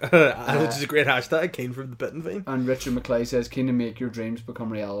 Which is a great hashtag, keen for the pit and bean. And Richard McClay says, keen to make your dreams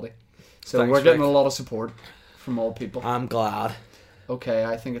become reality. So Thanks, we're getting Rick. a lot of support from all people. I'm glad. Okay,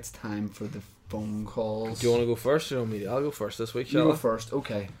 I think it's time for phone calls. Do you want to go first or you want me to? I'll go first this week, You shall go I? first,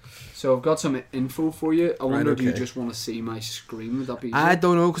 okay. So I've got some info for you. I wonder, do you okay. just want to see my screen? Would that be easier? I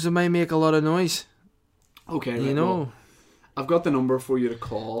don't know, because it might make a lot of noise. Okay, right, You know. well, I've got the number for you to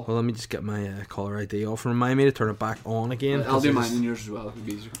call. Well, let me just get my caller ID off. Remind me to turn it back on again. I'll do mine and yours as well. It'll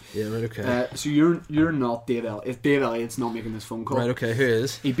be easier. Yeah, right, okay. So you're not Dave Elliott. If Dave Elliott's not making this phone call, Right, okay, who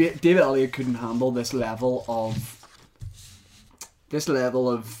is? David Elliott couldn't handle this level of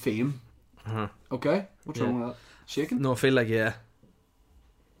fame. Uh-huh. Okay, what's Yeah. wrong with that? Shaking? No, I feel like, yeah.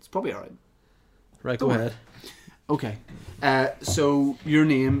 It's probably alright. Right, Don't go worry. ahead. Okay, so your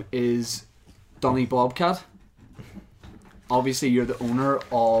name is Donny Bobcat. Obviously, you're the owner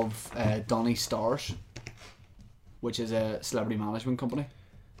of Donny Stars, which is a celebrity management company.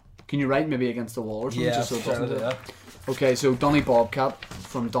 Can you write maybe against the wall or something? Yeah, just so it doesn't do that. Okay, so Donny Bobcat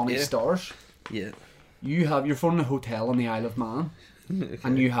from Donny Yeah. Stars. Yeah. You're from a hotel on the Isle of Man,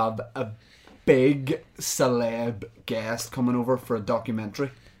 and you have a big celeb guest coming over for a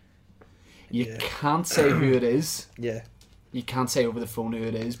documentary. You Yeah. can't say who it is. Yeah. You can't say over the phone who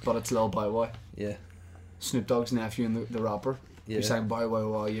it is, but it's Lil Bow Wow, Yeah. Snoop Dogg's nephew and the rapper. Yeah. Who's saying Bow Wow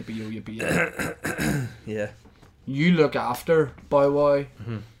Wow yippee yo yippee yo. Yeah. You look after Bow Wow,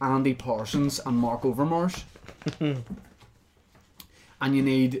 Mm-hmm. Andy Parsons, and Mark Overmars. And you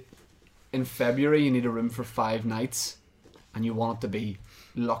need, in February, you need a room for 5 nights, and you want it to be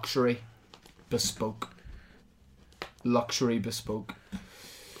luxury, bespoke. Luxury, bespoke.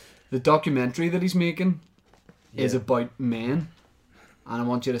 The documentary that he's making is Yeah. about men, and I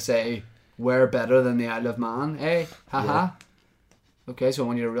want you to say, we're better than the Isle of Man, eh? Haha. Okay, so I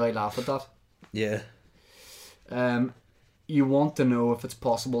want you to really laugh at that. Yeah. You want to know if it's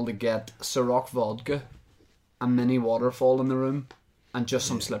possible to get Ciroc vodka, a mini waterfall in the room, and just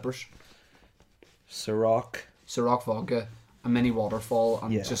some slippers. Ciroc. Ciroc vodka, a mini waterfall,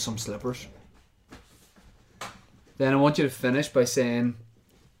 and Yeah. just some slippers. Then I want you to finish by saying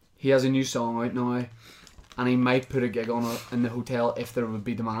he has a new song out now, and he might put a gig on it in the hotel if there would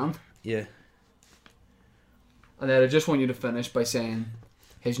be demand. Yeah. And then I just want you to finish by saying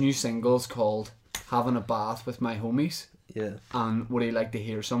his new single's called Having a Bath with My Homies, Yeah. and would he like to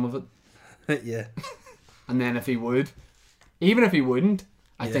hear some of it? Yeah. And then if he would, even if he wouldn't,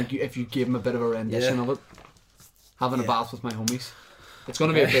 I Yeah. think if you give him a bit of a rendition Yeah. of it, Having a Yeah. Bath with My Homies, it's going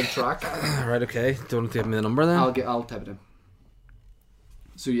to be a big track. Right, okay. Do you want to give me the number then? I'll type it in.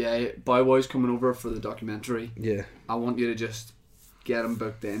 So yeah, Bow Wow's coming over for the documentary. Yeah. I want you to just get him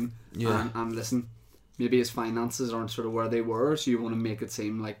booked in, Yeah. and listen. Maybe his finances aren't sort of where they were, so you want to make it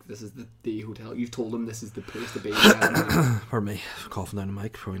seem like this is the hotel. You've told him this is the place to be. Pardon me. Coughing down the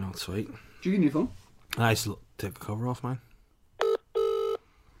mic. Probably not sweet. Do you get a new phone? I just take the cover off mine.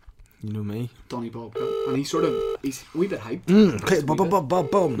 You know me. Donny Bobcat. And he's a wee bit hyped. Okay,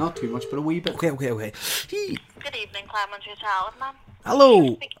 boom. Not too much, but a wee bit. Okay. Good evening, Clement Hotel, man.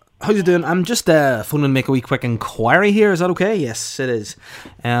 Hello. How you doing? I'm just phoning to make a wee quick inquiry here. Is that okay? Yes, it is.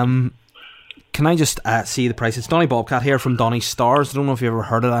 Can I just see the price? It's Donny Bobcat here from Donny Stars. I don't know if you ever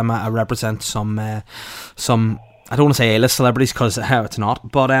heard it. I represent some. I don't want to say A-list celebrities because it's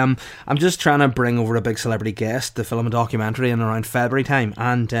not. But I'm just trying to bring over a big celebrity guest to film a documentary in around February time,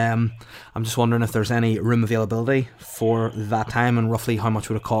 and I'm just wondering if there's any room availability for that time, and roughly how much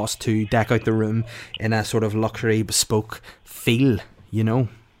would it cost to deck out the room in a sort of luxury, bespoke feel. You know.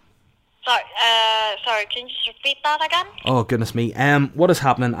 Sorry, can you just repeat that again? Oh, goodness me. What is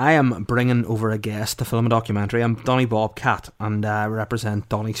happening? I am bringing over a guest to film a documentary. I'm Donny Bobcat, and I represent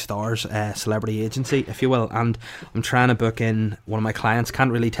Donny Stars, celebrity agency, if you will. And I'm trying to book in one of my clients.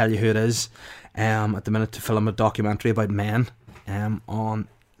 Can't really tell you who it is at the minute, to film a documentary about men on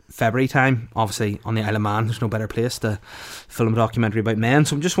February time. Obviously, on the Isle of Man, there's no better place to film a documentary about men.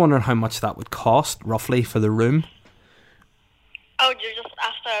 So I'm just wondering how much that would cost, roughly, for the room. Oh, you're just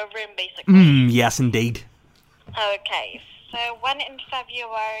after a room, basically. Yes, indeed. Okay, so when in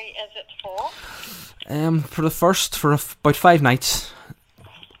February is it for? For the first, for about 5 nights,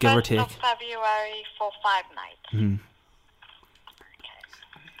 give or 1st take. of February for 5 nights.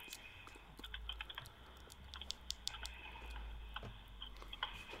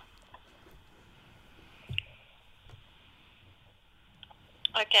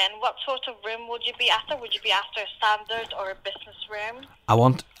 Okay, and what sort of room would you be after? Would you be after a standard or a business room? I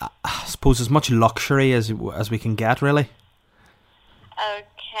want, I suppose, as much luxury as we can get, really.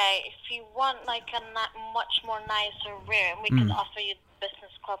 Okay, if you want like a much more nicer room, we can offer you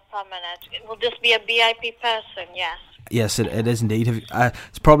business club promenade. Will this be a VIP person? Yes. Yes, it is indeed. I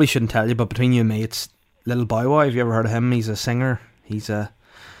probably shouldn't tell you, but between you and me, it's Little Bow Wow. Have you ever heard of him? He's a singer. He's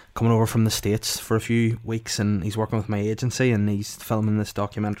coming over from the States for a few weeks, and he's working with my agency, and he's filming this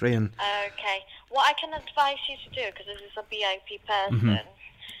documentary. And Okay. what I can advise you to do, because this is a BIP person,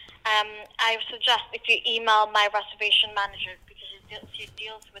 I suggest if you email my reservation manager, because she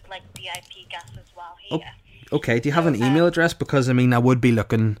deals with like VIP guests as well here. Okay, do you have an email address? Because, I mean, I would be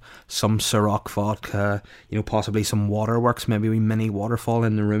looking some Ciroc vodka, possibly some waterworks, maybe a wee mini waterfall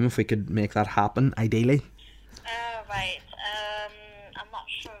in the room if we could make that happen, ideally. Right. I'm not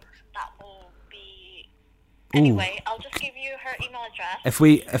sure if that will be... Anyway, I'll just give you her email address.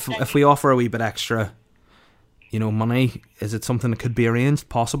 If we offer a wee bit extra, money, is it something that could be arranged?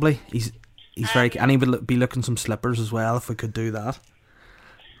 Possibly. He's very... And he would be looking some slippers as well, if we could do that.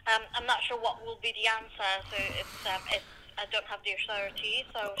 I'm not sure what will be the answer, so it's I don't have the authority,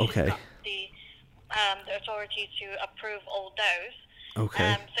 so she's Okay. got the authority to approve all those.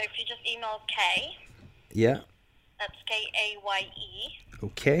 Okay. So if you just email Kay, Yeah. that's Kaye.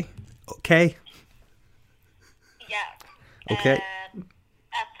 Okay. Okay. Yeah. Okay.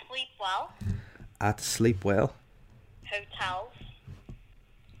 At Sleepwell At Sleepwell. Hotels.com.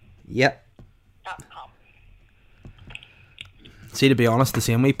 Yep. See, to be honest, the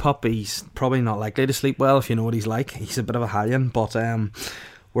same wee pup, he's probably not likely to sleep well, if you know what he's like. He's a bit of a hellion, but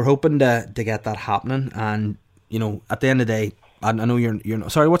we're hoping to get that happening. And at the end of the day, I know you're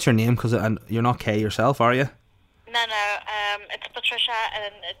not, sorry, what's your name? Because you're not Kay yourself, are you? No. It's Patricia,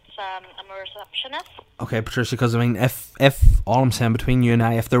 and I'm a receptionist. Okay, Patricia. Because I mean, if all I'm saying between you and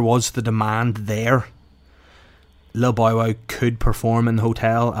I, if there was the demand there, Lil Bow Wow could perform in the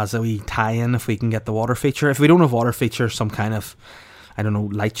hotel as a wee tie-in if we can get the water feature. If we don't have water feature, some kind of, I don't know,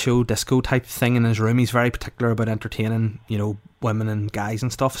 light show, disco type thing in his room. He's very particular about entertaining, women and guys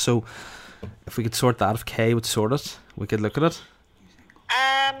and stuff. So if we could sort that, if Kay would sort it, we could look at it.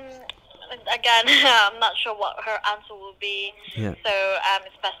 Again, I'm not sure what her answer will be. Yeah. So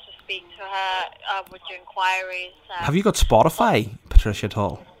it's best to speak to her with your inquiries. Have you got Spotify, Patricia, at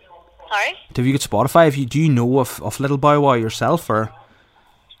all? Sorry? Have you got Spotify? Do you know of Little Bow Wow yourself, or?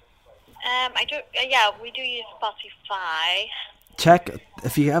 I do. Yeah, we do use Spotify. Check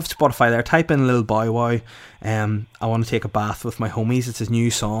if you have Spotify there. Type in Little Bow Wow. I want to take a bath with my homies. It's his new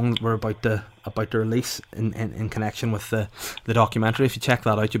song that we're about to release in connection with the documentary. If you check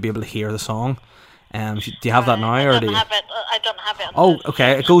that out, you'll be able to hear the song. Do you have that now, or do you? I don't have it. Oh,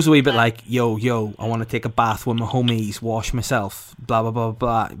 okay. It goes a wee bit like, yo, I want to take a bath with my homies, wash myself, blah, blah, blah,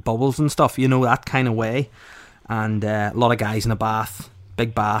 blah, bubbles and stuff, that kind of way. And a lot of guys in a bath,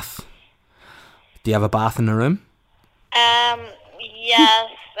 big bath. Do you have a bath in the room? Yes,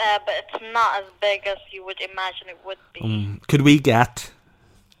 but it's not as big as you would imagine it would be. Could we get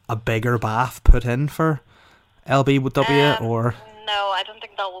a bigger bath put in for LBW, or? No, I don't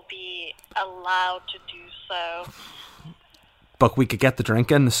think that will be allowed to do so. But we could get the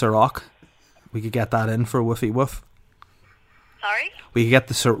drink in, the Ciroc. We could get that in for Woofy Woof. Sorry? We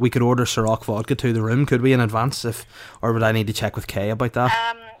could order Ciroc vodka to the room, could we, in advance? Or would I need to check with Kay about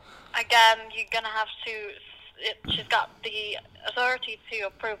that? Again, you're gonna have to. She's got the authority to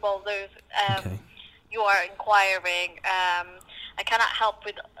approve all those. Okay. You are inquiring. I cannot help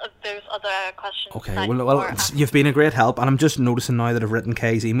with those other questions. Okay, well, you've been a great help, and I'm just noticing now that I've written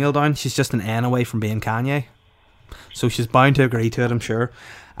Kay's email down. She's just an N away from being Kanye, so she's bound to agree to it, I'm sure.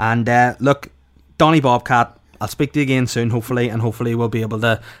 And look, Donny Bobcat, I'll speak to you again soon, hopefully, and hopefully we'll be able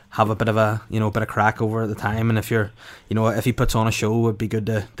to have a bit of a bit of crack over at the time. And if you're, if he puts on a show, it'd be good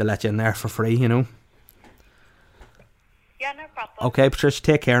to let you in there for free, Yeah, no problem. Okay, Patricia,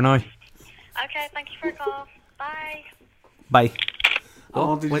 take care now. Okay, thank you for your call. Bye. Bye. I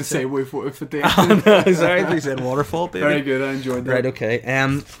wanted to say woof woof at the end. Sorry, they said waterfall, baby. Very good, I enjoyed that. Right, okay.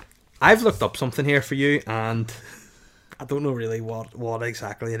 I've looked up something here for you, and I don't know really what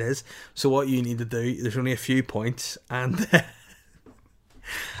exactly it is. So what you need to do, there's only a few points, and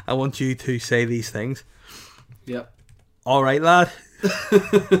I want you to say these things. Yep. All right, lad.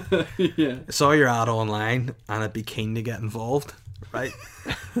 Yeah. I saw your ad online, and I'd be keen to get involved. Right?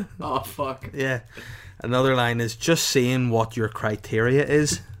 Oh, fuck. Yeah. Another line is just saying what your criteria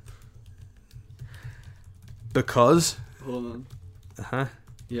is. Because. Hold on. Uh-huh.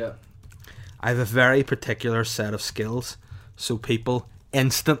 Yeah. I have a very particular set of skills. So people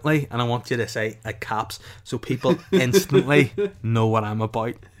instantly, and I want you to say at caps, so people instantly know what I'm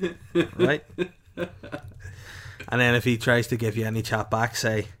about. Right? And then if he tries to give you any chat back,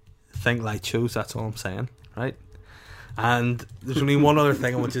 say, think light shows, that's all I'm saying. Right? And there's only one other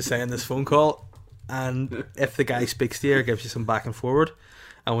thing I want you to say in this phone call. And if the guy speaks to you or gives you some back and forward,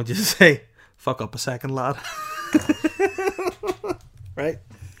 I want you to say, fuck up a second, lad. Right?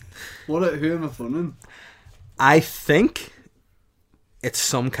 Who am I phoning? I think it's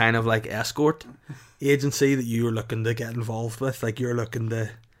some kind of like escort agency that you're looking to get involved with. Like you're looking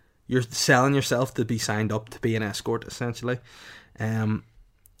to you're selling yourself to be signed up to be an escort, essentially. And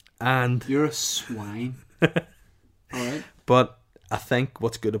You're a swine. Alright. but I think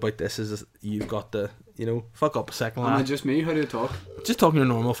what's good about this is you've got to, fuck up a second, Am I lad. just me? How do you talk? Just talking your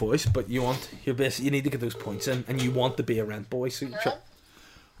normal voice, but you need to get those points in, and you want to be a rent boy. So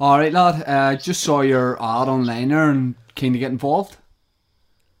Alright, lad. Just saw your ad online there and keen to get involved.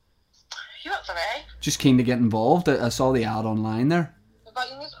 You up for it? Just keen to get involved. I saw the ad online there. But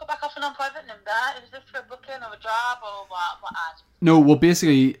you need to go back off a non-private number. Is this for a booking or a job or what ad? No, well,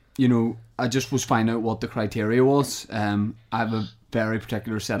 basically, I just was finding out what the criteria was. I have a very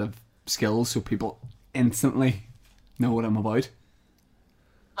particular set of skills, so people instantly know what I'm about.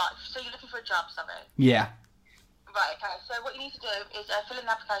 Right, so you're looking for a job, sorry? Yeah. Right, okay. So what you need to do is fill in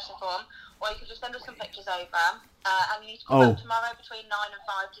the application form, or you can just send us some pictures over, and you need to come back tomorrow between 9 and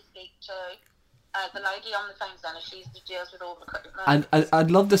 5 to speak to the lady on the phone center. She deals with all the recruitment. I'd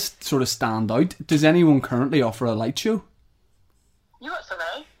love to sort of stand out. Does anyone currently offer a light show? You what,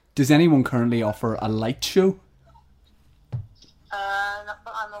 sorry? Does anyone currently offer a light show? Not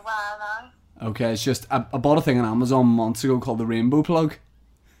that I'm aware, no. Okay, it's just I bought a thing on Amazon months ago called the Rainbow Plug,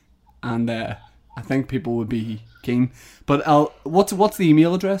 and I think people would be keen. But what's the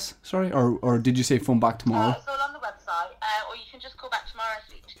email address? Sorry, or did you say phone back tomorrow? It's all on the website, or you can just call back tomorrow and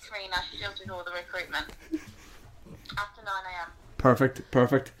speak to Karina. She deals with all the recruitment after 9 a.m. Perfect.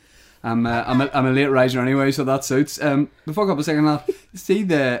 I'm a late riser anyway, so that suits. Before I go up a second, lad, see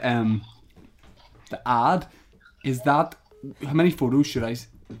the ad. Is that how many photos should I?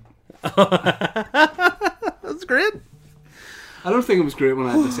 that's great. I don't think it was great when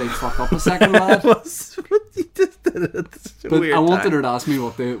I had to say fuck up a second, lad. You just did it at such a But weird I wanted time. her to ask me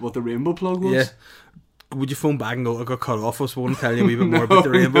what the rainbow plug was. Yeah. Would you phone back and go, I got cut off? I was wanting to tell you a wee bit more about the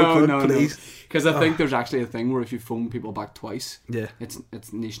rainbow plug, please. Because I think there's actually a thing where if you phone people back twice, Yeah.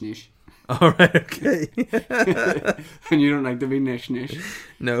 it's niche. Alright, okay. And you don't like to be niche.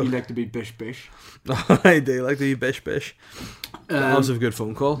 No. You like to be bish. I do like to be bish. That was a good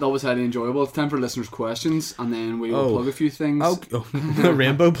phone call. That was highly enjoyable. It's time for listeners' questions, and then we will plug a few things.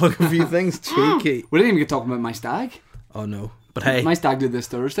 Rainbow plug a few things. Cheeky. We didn't even get talking about my stag. Oh no. But hey, My stag did this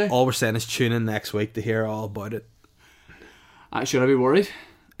Thursday. all we're saying is tune in next week to hear all about it. Should I be worried?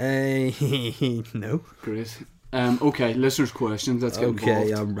 No. Great. Okay, listeners' questions. Let's get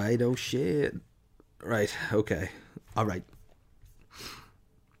Okay, involved. I'm right. Oh shit. Right, okay. Alright.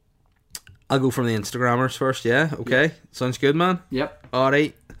 I'll go from the Instagrammers first, yeah? Okay. Yeah. Sounds good, man? Yep,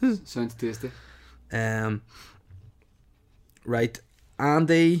 Alright. sounds tasty. Right.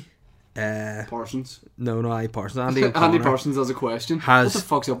 Andy Parsons. No, Parsons. Andy Andy O'Connor Parsons has a question. has What the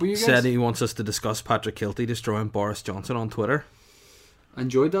fuck's up with you guys? said he wants us to discuss Patrick Kilty destroying Boris Johnson on Twitter.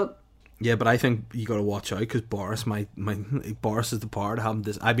 Enjoyed that. Yeah, but I think you got to watch out because Boris, Boris is the part of having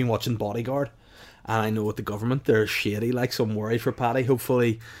this. I've been watching Bodyguard, and I know with the government they're shady. Like, so I'm worried for Paddy.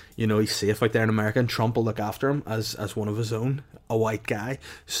 Hopefully, he's safe out there in America, and Trump will look after him as one of his own, a white guy.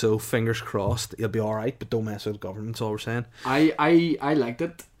 So fingers crossed, he'll be all right. But don't mess with the government. That's all we're saying. I liked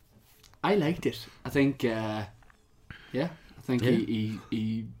it. I think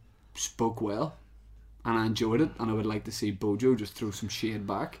he spoke well, and I enjoyed it. And I would like to see Bojo just throw some shade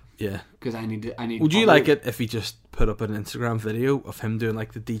back. Yeah. Because I need. Would you like it if he just put up an Instagram video of him doing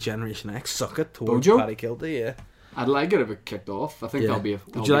like the D-Generation X suck it towards Bojo? Paddy Kilty? Yeah. I'd like it if it kicked off. I think Yeah. that'll be a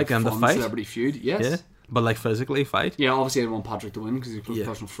Would you like a them to fun fight? celebrity feud. Yes. Yeah. But like physically fight. Yeah, obviously I'd want Patrick to win because he's a close Yeah.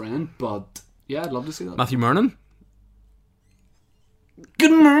 personal friend. But yeah, I'd love to see that. Matthew Murnan.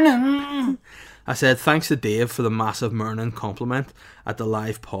 Good morning. I said thanks to Dave for the massive Murnan compliment at the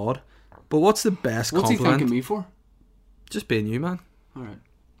live pod. But what's the best What's he compliment? thanking me for? Just being you, man. All right.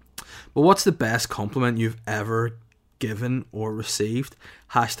 But what's the best compliment you've ever given or received?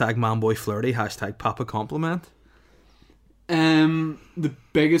 Hashtag manboyflirty. Hashtag papa compliment. The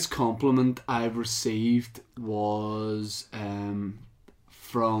biggest compliment I've received was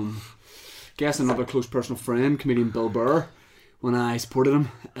from, guess, another close personal friend, comedian Bill Burr, when I supported him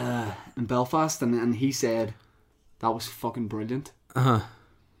in Belfast, and he said that was fucking brilliant.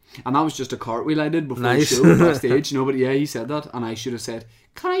 And that was just a cartwheel I did before Nice. the show backstage. But yeah, he said that, and I should have said,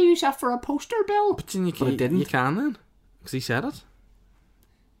 "Can I use that for a poster, Bill?" But I I didn't. You can then. Because he said it.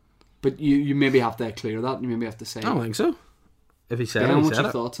 But you maybe have to clear that. You maybe have to say. I don't think so. If he said Ben, it, he what's said your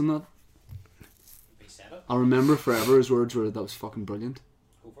it. thoughts on that? I'll remember forever his words were, "That was fucking brilliant."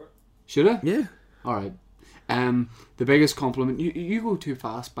 Should I? Yeah. Alright. The biggest compliment. You go too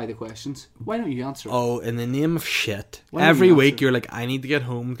fast by the questions. Why don't you answer it? Oh, in the name of shit. Why don't Every you week answer? you're like, I need to get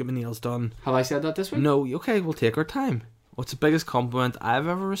home, get my nails done. Have I said that this week? No, okay, we'll take our time. What's the biggest compliment I've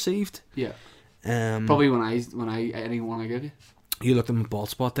ever received? Yeah. Probably Probably when I anyone I give you. You looked at my bald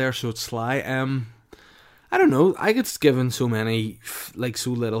spot there, so it's Sly. I don't know. I get given so many, like,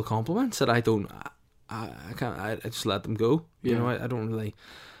 so little compliments that I don't. I can't. I just let them go. You know, I don't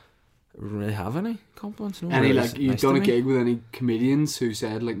really have any compliments. No, any like you've done a gig with any comedians who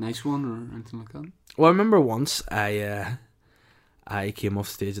said like nice one or anything like that? Well, I remember once I came off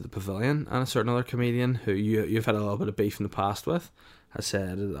stage at the Pavilion, and a certain other comedian who you've had a little bit of beef in the past with has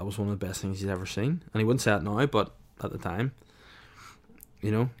said that was one of the best things he's ever seen, and he wouldn't say it now, but at the time,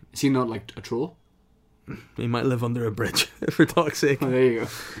 you know, is he not like a troll? He might live under a bridge, for talk's sake. Oh, there you go.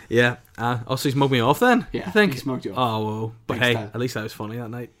 Yeah. Also, he smoked me off then. Yeah, I think he smoked you off. Oh, well. But Thanks, hey, Dad. at least I was funny that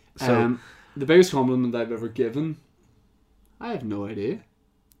night. So, the biggest compliment I've ever given, I have no idea.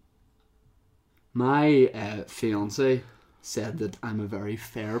 My fiance said that I'm a very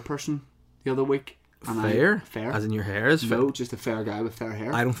fair person the other week. And fair? Fair. As in your hair is fair? No, just a fair guy with fair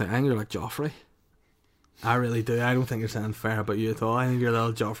hair. I think you're like Joffrey. I really do. I don't think you're saying fair about you at all. I think you're a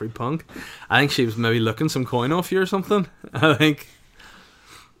little Joffrey punk. I think she was maybe looking some coin off you or something. I think.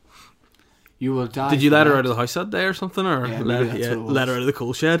 You will die. Did you let her out of the house that day or something? Or yeah, let her out of the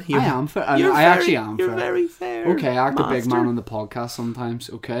coal shed? I am fair. I actually am fair. You're very fair. Okay, I act a big man on the podcast sometimes.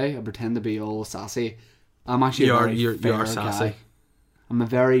 Okay, I pretend to be all sassy. I'm actually a very fair sassy guy. I'm a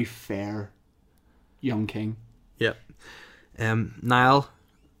very fair young king. Yep. Niall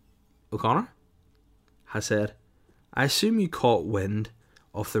O'Connor has said, I assume you caught wind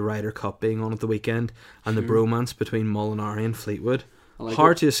of the Ryder Cup being on at the weekend and the bromance between Molinari and Fleetwood.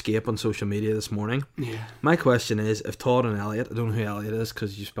 Hard to escape on social media this morning. Yeah. My question is, if Todd and Elliot, I don't know who Elliot is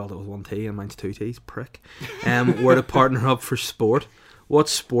because you spelled it with one T and mine's two T's, prick, were to partner up for sport, what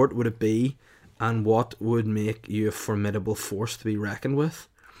sport would it be and what would make you a formidable force to be reckoned with?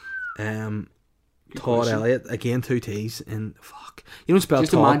 Todd Elliott, again, two T's, and fuck. You don't spell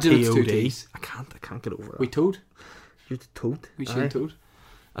Todd T-O-D. I can't get over that. We Toad? You're Toad? We should Toad.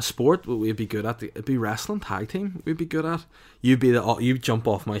 A sport what we'd be good at, it'd be wrestling, tag team we'd be good at. You'd jump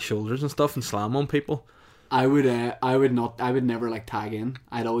off my shoulders and stuff and slam on people. I would never like tag in.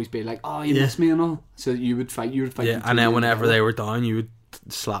 I'd always be like, oh, you miss me and all. So you would fight. Yeah, and then whenever they were down, you would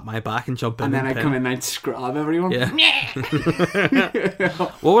slap my back and jump in. And then I'd come in and I'd scrub everyone. Yeah.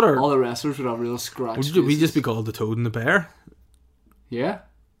 What would all the wrestlers would have real scratch. Would we just be called the Toad and the Bear? Yeah.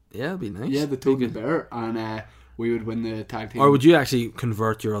 Yeah, it'd be nice. Yeah, the Toad and the Bear, and we would win the tag team. Or would you actually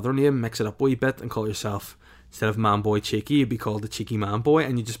convert your other name, mix it up a wee bit, and call yourself, instead of Man Boy Cheeky, you'd be called the Cheeky Man Boy,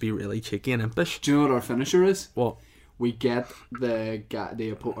 and you'd just be really cheeky and impish? Do you know what our finisher is? What? We get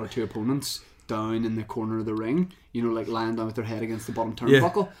our two opponents down in the corner of the ring, you know, like lying down with their head against the bottom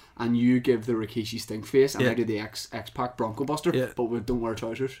turnbuckle, and you give the Rikishi stink face, and I do the X-Pac Bronco Buster, but we don't wear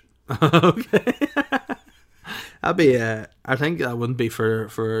trousers. Okay. That'd be, I think that wouldn't be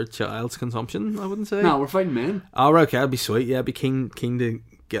for child's consumption, I wouldn't say. No, we're fighting men. Oh, right, okay, that'd be sweet. Yeah, I'd be keen to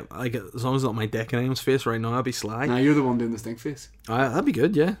get, like, as long as it's not my dick in anyone's face right now, I'd be sly. Nah, you're the one doing the stink face. That'd be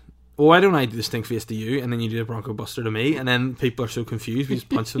good, yeah. Well, why don't I do the stink face to you, and then you do the Bronco Buster to me, and then people are so confused, we just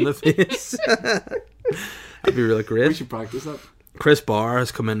punch them in the face. That'd be really great. We should practice that. Chris Barr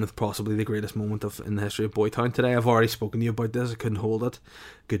has come in with possibly the greatest moment in the history of Boytown today. I've already spoken to you about this. I couldn't hold it.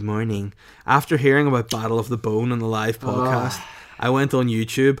 Good morning. After hearing about Battle of the Bone on the live podcast, I went on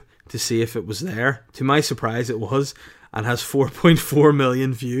YouTube to see if it was there. To my surprise, it was, and has 4.4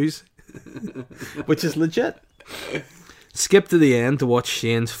 million views, which is legit. Skip to the end to watch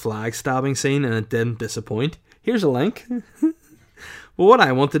Shane's flag stabbing scene, and it didn't disappoint. Here's a link. Well, what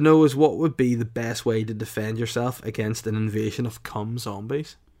I want to know is what would be the best way to defend yourself against an invasion of cum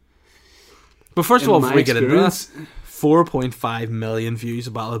zombies. But first of all, before we get into that, 4.5 million views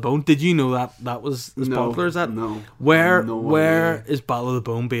of Battle of the Bone. Did you know that was as popular as that? No. Where is Battle of the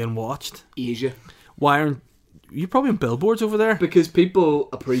Bone being watched? Asia. Why aren't you probably on billboards over there? Because people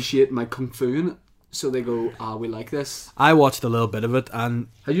appreciate my kung fu in it, so they go, we like this. I watched a little bit of it, and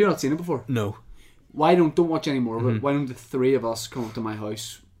have you not seen it before? No. Why don't watch any more of it? Why don't the three of us come up to my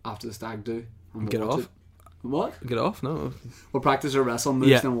house after the stag do and get off? What? Get off? No. We'll practice our wrestling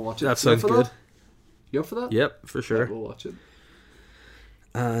moves, then we'll watch it. That sounds good. You up for that? Yep, for sure. Right, we'll watch it.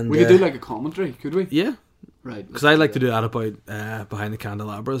 And we could do like a commentary, could we? Yeah. Right. Because I'd like to do that about Behind the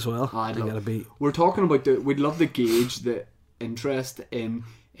Candelabra as well. We're talking about we'd love to gauge the interest in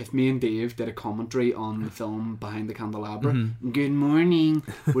if me and Dave did a commentary on the film Behind the Candelabra. Good morning.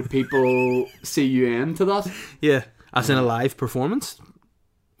 Would people see you into that? Yeah. As in a live performance?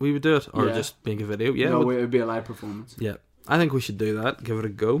 We would do it? Or just make a video? Yeah. No, it would be a live performance. Yeah. I think we should do that. Give it a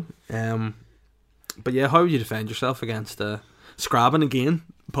go. But yeah, how would you defend yourself against Scrabbing again?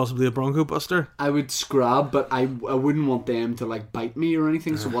 possibly a Bronco Buster. I would scrab, but I wouldn't want them to like bite me or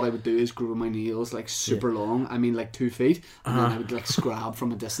anything. So what I would do is grow my nails like super long. I mean like 2 feet, and then I would like scrab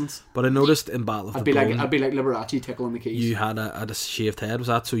from a distance. But I noticed in Battle of I'd the be Bone, like Liberace tickling the keys. you had a shaved head. Was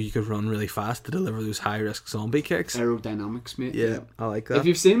that so you could run really fast to deliver those high risk zombie kicks? Aerodynamics, mate. Yeah, I like that. If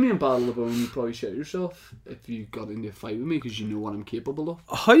you've seen me in Battle of the Bone, you probably shit yourself if you got into a fight with me because you know what I'm capable of.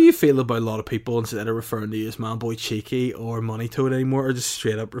 How do you feel about a lot of people, instead of referring to you as Man Boy Cheeky or Money Toad anymore, are just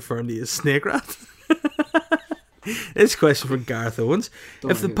straight up referring to you as Snake Rat? This question from Gareth Owens.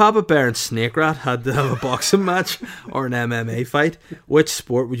 If the Papa Bear and Snake Rat had to have a boxing match or an MMA fight, which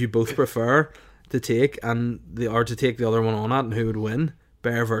sport would you both prefer to take, or to take the other one on at, and who would win?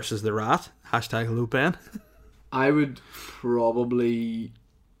 Bear versus the Rat. Hashtag hello Ben. I would probably...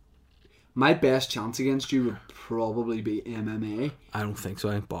 My best chance against you would probably be MMA. I don't think so.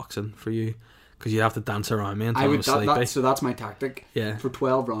 I think boxing for you, because you have to dance around me until I would. I'm sleepy. So that's my tactic. Yeah. For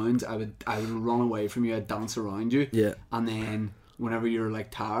 12 rounds, I would run away from you. I'd dance around you. Yeah. And then whenever you're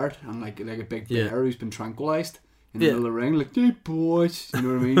like tired and like a big bear Yeah. who's been tranquilized in the Yeah. middle of the ring, like, hey boys, you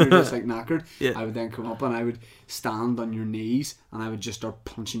know what I mean? You're just like knackered. Yeah. I would then come up and I would stand on your knees and I would just start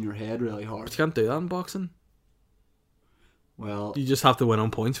punching your head really But hard. you can't do that in boxing. Well, You just have to win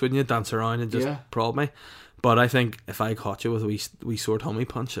on points, wouldn't you? Dance around and just Yeah. prod me. But I think if I caught you with a wee sword tummy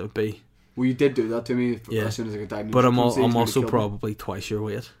punch, it would be. well, you did do that to me Yeah. as soon as I got diagnosed. But I'm with cancer, I'm you also killed me. probably twice your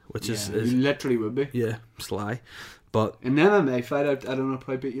weight, which Yeah, is you literally would be. yeah, sly. But In the MMA fight, I don't know,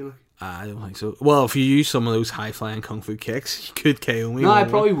 probably beat you. Like. I don't think so. Well, if you use some of those high flying kung fu kicks, you could KO me. No, I wouldn't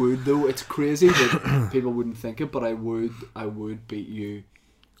probably would though. It's crazy that people wouldn't think it, but I would beat you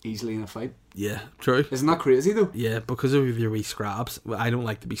easily in a fight. you? Yeah, true. Isn't that crazy though? Yeah, because of your wee scraps. I don't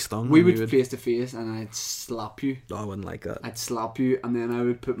like to be stung. We and would face to face, and I'd slap you. I wouldn't like that. I'd slap you, and then I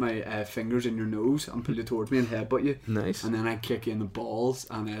would put my fingers in your nose and pull you towards me and headbutt you. Nice. And then I'd kick you in the balls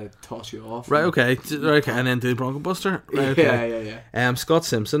and I'd toss you off. Right, okay. Right, okay. And then do the Bronco Buster. Right, okay. Yeah. Scott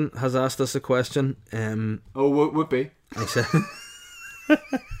Simpson has asked us a question. Oh, what would be? I said,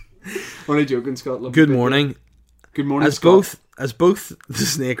 Only joking, Scott. Love good you, morning. Good morning, As Scott. both the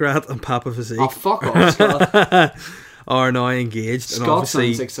Snake Rat and Papa Physique Oh, fuck off, Scott. are now engaged, and Scott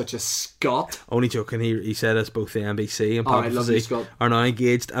obviously, sounds like such a Scot. only joking. He said as both the NBC and Papa Alright, love you, Physique Scott. are now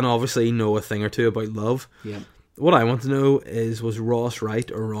engaged, and obviously know a thing or two about love. Yeah. What I want to know is, was Ross right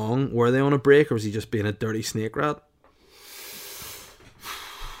or wrong? Were they on a break, or was he just being a dirty snake rat?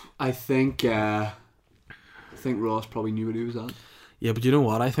 I think Ross probably knew what he was at. Yeah, but you know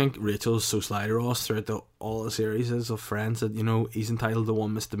what? I think Rachel's so sly to Ross throughout all the series of Friends that, you know, he's entitled to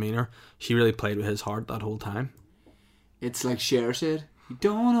one misdemeanor. She really played with his heart that whole time. It's like Cher said, you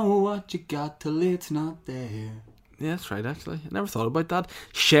don't know what you got till it's not there. Yeah, that's right, actually. I never thought about that.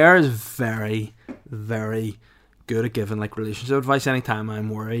 Cher is very, very good at giving like relationship advice. Anytime I'm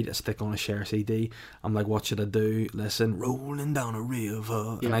worried, I stick on a Cher CD. I'm like, what should I do? Listen, rolling down a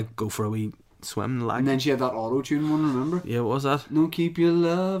river. Yeah. And I go for a wee swim. Like, And then she had that auto-tune one, remember? yeah, what was that? No, keep your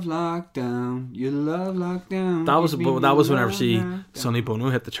love locked down. Your love locked down. That was Keep your whenever love she locked down. Sonny Bono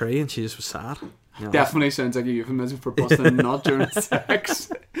hit the tree and she just was sad. You know, Definitely sounds like a euphemism for busting a nut during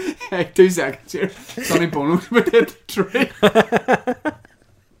sex. Hey, 2 seconds here. Sonny Bono would hit the tree.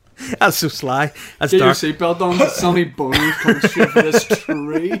 that's so sly. That's Get your dark. seatbelt on. Sonny Bono comes straight for this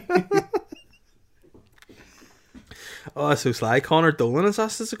tree. Oh, that's so sly. Connor Dolan has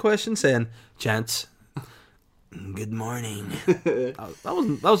asked us a question saying, "Gents, good morning." that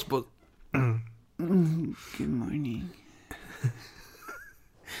was but Good morning.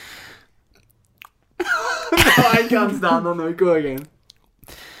 No, I can't stand on now. Go again.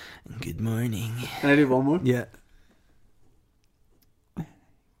 good morning. Can I do one more? Yeah.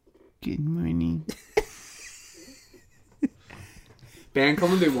 Good morning. Ben,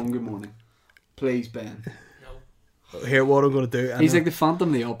 come and do one good morning. Please, Ben. Here, what I'm gonna do. He's like the Phantom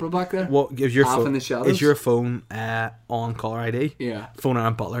of the Opera back there. what gives your half phone? in the shadows. Is your phone on caller ID? Yeah. Phone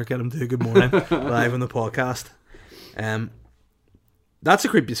Aaron Butler, get him to good morning live on the podcast. That's the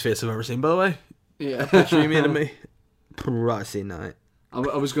creepiest face I've ever seen, by the way. Yeah. Picture you made of me. Probably seen that. I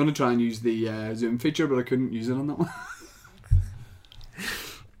was going to try and use the Zoom feature, but I couldn't use it on that one.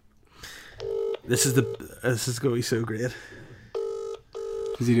 This is going to be so great.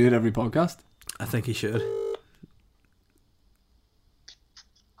 Does he do it every podcast? I think he should.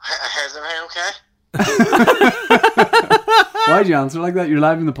 Is everything okay? Why'd you answer like that? You're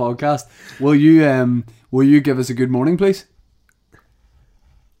live in the podcast. Will you give us a good morning, please?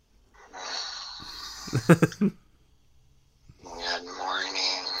 Good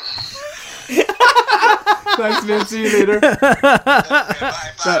morning. Thanks, man. See you later. Bye.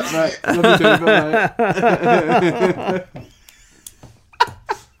 Right. Love you too. Bye.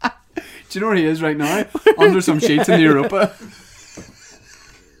 Do you know where he is right now? Under some sheets in the Europa.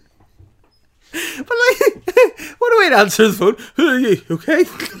 But like, what a way to answer the phone. Who are you? Okay?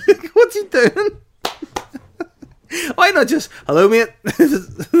 What's he doing? Why not just, hello mate?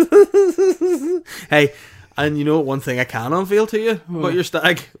 Hey, and you know one thing I can unveil to you about your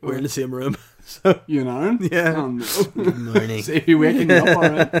stag? We're in the same room. So You know? yeah. Oh, no. Good morning. See you waking me up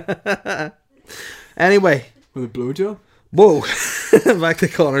alright. Anyway, With a blowjob? whoa. Back to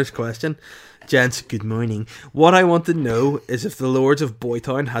Connor's question. Gents, good morning. What I want to know is if the lords of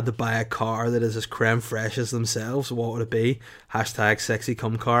Boytown had to buy a car that is as creme fresh as themselves, what would it be? Hashtag sexy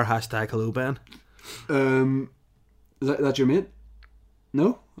cum car, hashtag hello Ben. Is that your mate?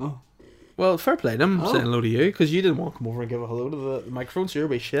 No? Oh. Well, fair play to him, Oh. saying hello to you, because you didn't want to come over and give a hello to the microphone, so you're a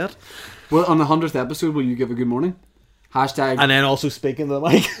wee shit. Well, on the 100th episode, will you give a good morning? Hashtag And then also speaking to the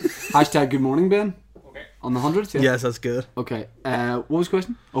mic. hashtag good morning, Ben. Okay. On the 100th, yeah. Yes, that's good. Okay. What was the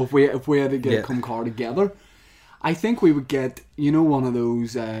question? Oh, if we had to get Yeah. a cum car together, I think we would get one of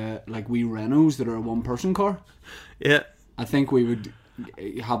those like wee Renaults that are a one-person car. Yeah. I think we would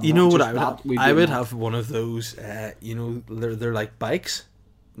have. You know what just I would that. We'd I do would that. have one of those, they're like bikes,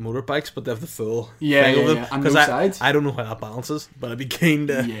 motorbikes, but they have the full Yeah, thing yeah, of them. yeah. And 'Cause no I sides. I don't know how that balances, but I'd be keen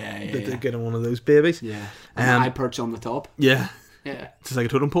to Yeah. get on one of those babies. Yeah. And Um, I perch on the top. Yeah. Yeah. It's like a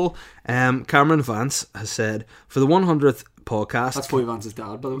totem pole. Cameron Vance has said, for the 100th podcast... That's Boy Vance's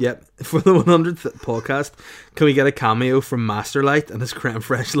dad, by the way. Yep. For the 100th podcast, can we get a cameo from Masterlight and his creme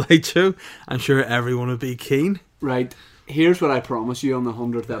fresh light show? I'm sure everyone would be keen. Right. Here's what I promise you on the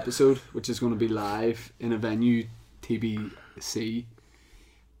 100th episode, which is going to be live in a venue, TBC.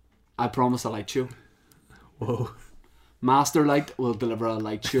 I promise a light show. Whoa. Master Light will deliver a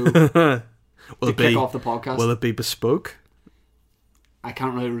light show Will to it kick be? off the podcast. Will it be bespoke? I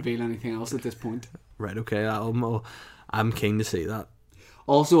can't really reveal anything else at this point. Right. Okay. I'm keen to see that.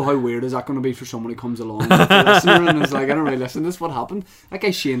 Also, how weird is that going to be for someone who comes along as a listener and is like, I don't really listen to this, what happened? That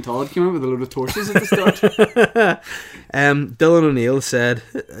guy Shane Todd came out with a load of torches at the start. Dylan O'Neill said,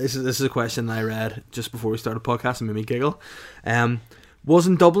 this is a question I read just before we started the podcast and made me giggle. Was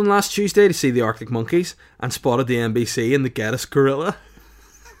in Dublin last Tuesday to see the Arctic Monkeys and spotted the NBC and the Geddes Gorilla.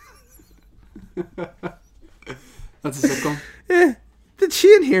 That's a sitcom. Yeah. Did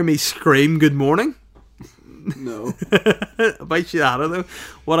Shane hear me scream good morning? No. I bet you had it though.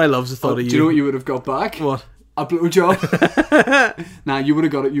 What I love is the thought of you. Do you know what you would have got back? What? A blowjob. Nah, you would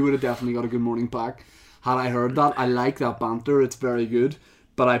have got it. You would have definitely got a good morning back. Had I heard that, I like that banter. It's very good.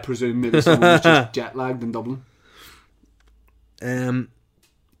 But I presume maybe someone was just jet lagged in Dublin.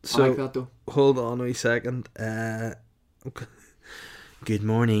 So I like that though. hold on a wee second. Okay. Good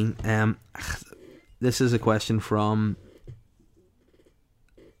morning. This is a question from.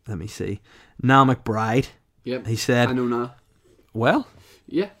 Let me see. Now McBride. Yep. He said, I know now. "Well,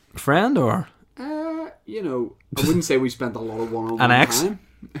 Yeah. friend or I wouldn't say we spent a lot of one-on-one An ex? time.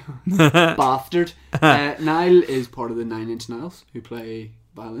 Bastard. Niall is part of the 9 Inch Nails who play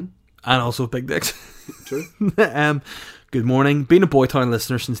violin. and also big dicks." True. Good morning. Been a Boytown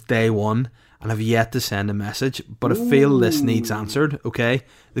listener since day one and have yet to send a message, but I feel this needs answered. Okay,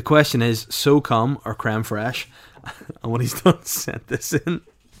 the question is: so cum or creme fresh? And when he's done, sent this in.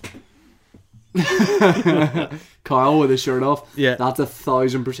 Carl with his shirt off. Yeah. That's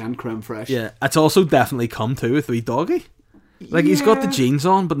 1,000% creme fresh. Yeah, it's also definitely cum too with wee doggy. Like he's got the jeans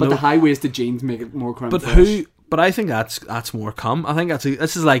on, but But no. the high-waisted jeans make it more creme But fresh. who? But I think that's more cum. I think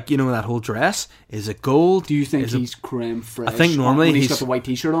this is like that whole dress. Is it gold? Do you think Is it- he's creme fresh? I think normally when he's he's- got the white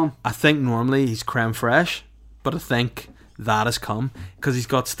t-shirt on. I think normally he's creme fresh, but I think that has come because he's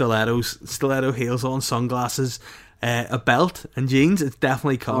got stiletto heels on, sunglasses, a belt and jeans. It's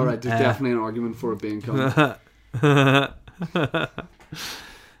definitely cum. All right, there's definitely an argument for it being cum.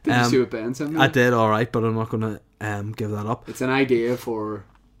 Did you see what Ben sent me? I did all right, but I'm not going to give that up. It's an idea for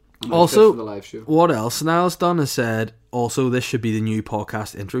an Also, outfit for the live show. What else Niall's done is said, also this should be the new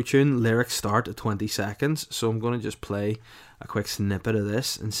podcast intro tune. Lyrics start at 20 seconds. So I'm going to just play a quick snippet of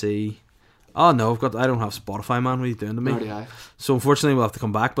this and see. Oh no, I don't have Spotify, man. What are you doing to me? Already high. So unfortunately we'll have to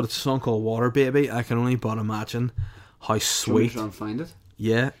come back, but it's a song called Water Baby. I can only but imagine how Shall we sweet. try and find it?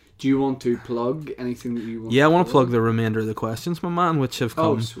 Yeah. Do you want to plug anything that you want? Yeah, I want to plug the remainder of the questions, my man, which have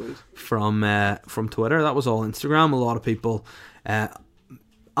Oh, come sweet. from Twitter. That was all Instagram. A lot of people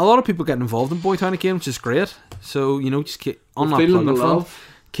get involved in Boytown again, which is great. So just keep on We're that feeling plugging the front. love.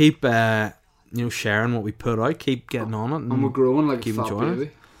 Keep sharing what we put out. Keep getting on it, And we're growing like a keep fat enjoying baby.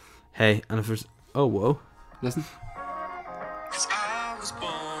 it. Hey, and if there's whoa, Listen. 'Cause I was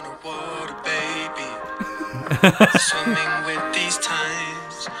born a water baby. Swimming with these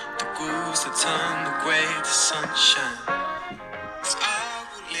times. The ghouls that turn the grey to sunshine. 'Cause I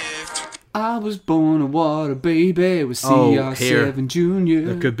will live through was born a water baby with Oh, here. CR7 Junior.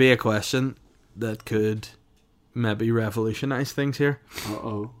 There could be a question that could maybe revolutionise things here.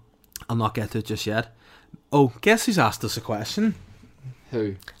 Uh-oh. I'll not get to it just yet. Oh, guess who's asked us a question?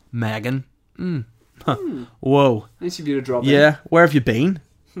 Who? Megan. Huh. Whoa. Nice of you to drop in. Yeah, where have you been?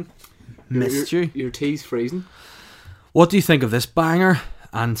 Missed you. Your tea's freezing. What do you think of this banger?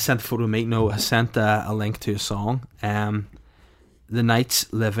 And sent a photo of me. No, I sent a link to a song. The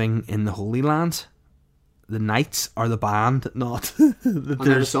Knights Living in the Holy Land. The Knights are the band, not that And there's a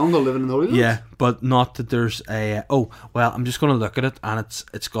there's. song called Living in the Holy Land? Yeah, but not that there's a. Oh well, I'm just gonna look at it, and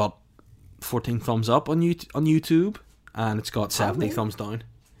it's got 14 thumbs up on YouTube, and it's got 70 thumbs down.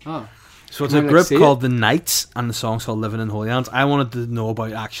 Oh. So it's Can a I, group see called it? The Knights, and the song's called Living in Holy Lands. I wanted to know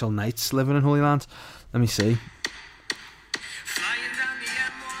about actual knights living in Holy Lands. Let me see. Flying down the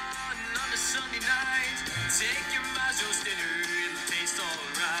M1 on a Sunday night. Take your Mazo's dinner, it'll taste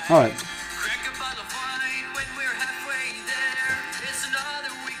alright. Alright. Crack a bottle of wine when we're halfway there. It's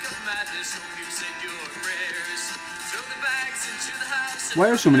another week of madness, hope you said your prayers. Throw the bags into the house. Why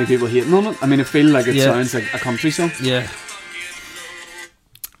are so many people hating on it? I mean, I feel like it Yeah. sounds like a country song. Yeah.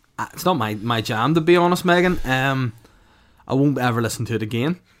 It's not my jam, to be honest, Megan. I won't ever listen to it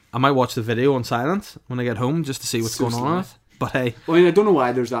again. I might watch the video on silent when I get home just to see what's So going on with it. But hey, I mean, I don't know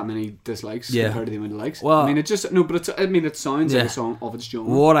why there's that many dislikes Yeah. compared to the amount of likes. Well- I mean, it just no, but it's. I mean, it sounds like Yeah. a song of its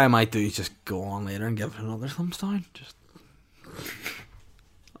genre. what I might do is just go on later and give it another thumbs down. Just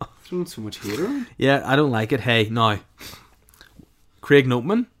Throwing so much hate around. yeah, I don't like it. Hey, now Craig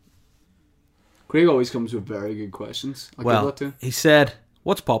Notman. Craig always comes with very good questions. I'll Well, give that to him. he said,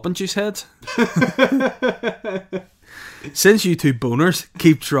 "What's poppin', Juiceheads?" Since you two boners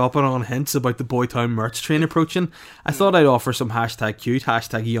keep dropping on hints about the Boytown merch train approaching, I thought I'd offer some hashtag cute,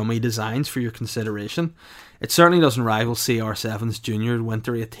 hashtag yummy designs for your consideration. It certainly doesn't rival CR7's Junior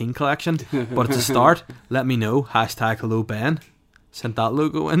Winter 18 collection, but at the start, let me know, hashtag hello Ben. Sent that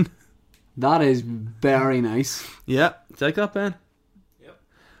logo in. That is very nice. Yeah, take that, Ben. Yep.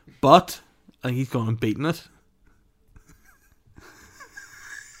 But I think he's gone and beaten it.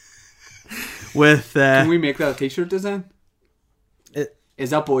 With Can we make that a t-shirt design? It- Is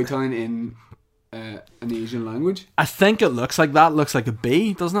that Boytown in an Asian language? I think it looks like that. Looks like a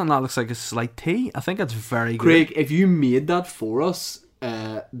B, doesn't it? And that looks like a slight T. I think that's very good. Craig, if you made that for us,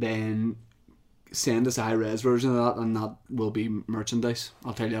 then send us a high-res version of that, and that will be merchandise.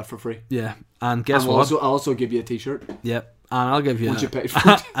 I'll tell you that for free. Yeah, and guess And what? I'll also give you a t-shirt. Yep, and I'll give you. Once you pay for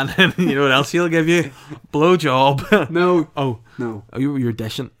it. And then you know what else he'll give you? Blowjob. No. Oh, No. you're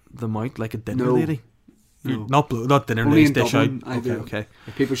dishing them out like a dinner No. lady. No. Not dinner Only ladies in dish out. Dublin, I Okay, do. okay.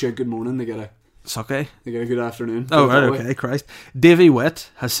 If people shout good morning, they get a Sucky. good afternoon. Oh, Put it that right, way. okay, Christ. Davy Witt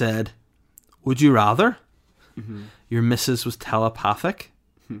has said, would you rather Mm-hmm. your missus was telepathic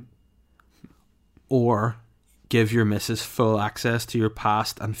or give your missus full access to your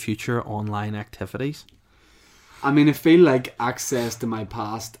past and future online activities? I mean, I feel like access to my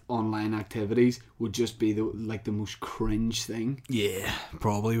past online activities would just be the most cringe thing. Yeah,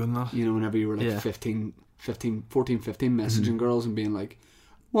 probably wouldn't that? You know, whenever you were like Yeah. 14, 15, messaging girls and being like,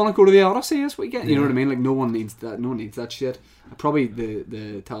 want to go to the Odyssey this weekend? You know what I mean? Like, no one needs that. No one needs that shit. Probably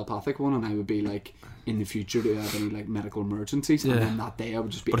the telepathic one, and I would be like, in the future, do you have any like medical emergencies? Yeah. And then that day I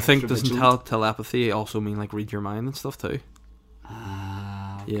would just be But I think extra doesn't vigilant. telepathy also mean like read your mind and stuff too?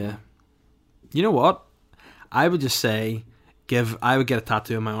 Ah, Yeah. You know what? I would just say I would get a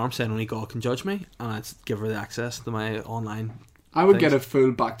tattoo on my arm saying only God can judge me, and I'd give her the access to my online. I would get things. a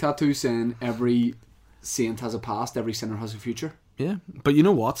full back tattoo saying every saint has a past, every sinner has a future. Yeah, but you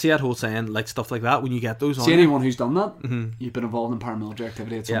know what? See that whole saying, like stuff like that, when you get those on See you, anyone who's done that, you've been involved in paramilitary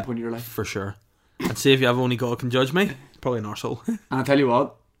activity at some yeah, point in your life. for sure. And see if you have only God can judge me, probably an arsehole. And I tell you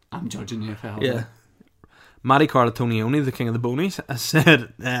what, I'm judging you if I have Yeah. that. Matty Carlatonioni, the king of the bonies, has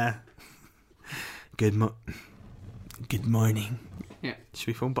said, good morning. Yeah. Should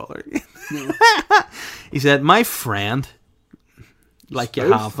we phone Butler? He said, my friend, like you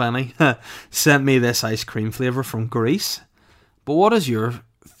Spoof? have any, sent me this ice cream flavour from Greece. But what is your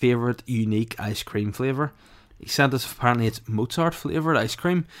favourite unique ice cream flavour? He sent us, apparently it's Mozart flavoured ice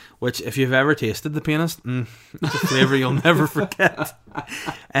cream, which if you've ever tasted the pianist, it's a flavour you'll never forget.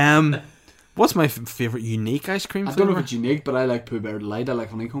 What's my favourite unique ice cream I don't know flavour? if it's unique, but I like Pooh Bear Delight. I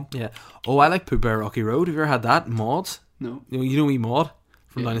like honeycomb. Yeah. Oh, I like Pooh Bear Rocky Road. Have you ever had that? Maud's? No. You know me, Maud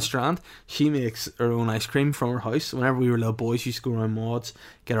from Yeah. down the Strand. She makes her own ice cream from her house. Whenever we were little boys, she used to go around Maud's,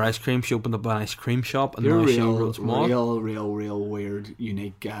 get her ice cream. She opened up an ice cream shop, and You're a now she real, runs Maud. real weird,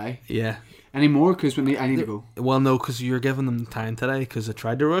 unique guy. Yeah. Anymore? Because I need to go. Well, no, because you're giving them time today. Because I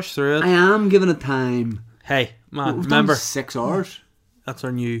tried to rush through it. I am giving it time. Hey, man, We've remember done 6 hours. that's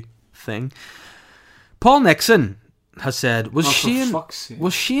our new thing. Paul Nixon has said, was for fuck's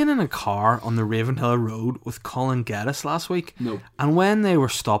sake. Shane in a car on the Ravenhill Road with Colin Geddes last week? No. And when they were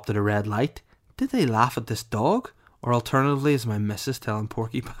stopped at a red light, did they laugh at this dog? Or alternatively, is my missus telling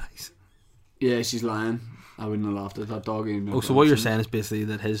porcupines? Yeah, she's lying. I wouldn't have laughed at that dog. Oh, so what you're saying is basically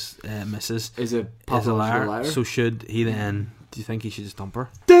that his missus is a is a pathological liar. liar. So should he then? Do you think he should just dump her?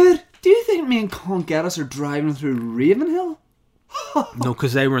 Dude, do you think me and Colin Geddes are driving through Ravenhill? No,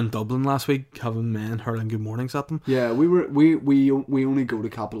 because they were in Dublin last week having men hurling good mornings at them. Yeah, we only go to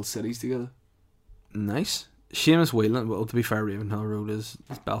capital cities together. Nice. Seamus Whelan, well, to be fair, Ravenhill Road is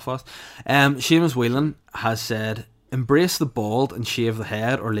Belfast. Seamus Whelan has said, embrace the bald and shave the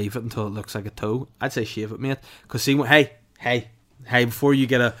head, or leave it until it looks like a toe. I'd say shave it, mate. Because see, hey, before you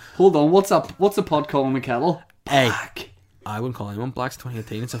get a... Hold on, what's up? What's the pod calling the kettle? Black. Hey, I wouldn't call anyone black's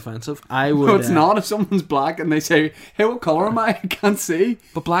 2018. It's offensive. I would. No, it's not. If someone's black and they say, "Hey, what colour am I?" I can't see.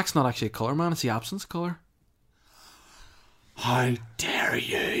 But black's not actually a colour, man. It's the absence of colour. How dare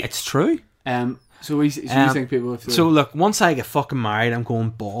you? It's true. So you think people have to... So look, once I get fucking married, I'm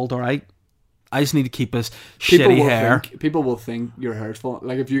going bald. All right. I just need to keep this shitty hair. People will think your hair's falling.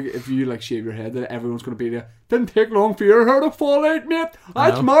 Like if you like shave your head, then everyone's gonna be there. Didn't take long for your hair to fall out, mate.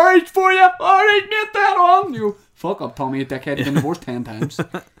 I was married for you. All right, mate. That on you. Fuck up, Tommy, you dickhead. You've been divorced 10 times.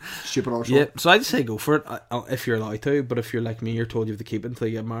 Stupid arsehole. Yeah. So I just say go for it if you're allowed to. But if you're like me, you're told you have to keep it until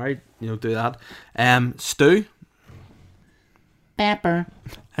you get married. Do that. Stu. Pepper.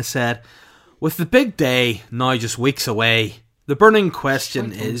 I said, with the big day now just weeks away, the burning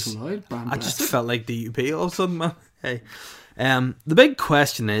question is... I just felt like DUP all of a sudden, man. Hey. The big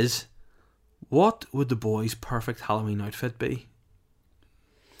question is, what would the boys' perfect Halloween outfit be?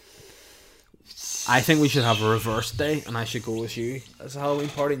 I think we should have a reverse day, and I should go with you as a Halloween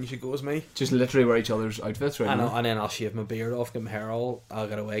party, and you should go as me. Just literally wear each other's outfits, right? I know, and then I'll shave my beard off, get my hair all, I'll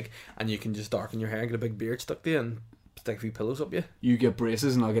get a wig, and you can just darken your hair and get a big beard stuck to you, and stick a few pillows up you. You get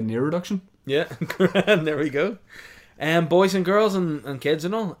braces, and I'll get an ear reduction. Yeah, there we go. Boys and girls and kids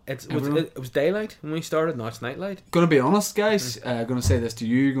and all. It was daylight when we started. Now it's nightlight. Gonna be honest, guys. Gonna say this to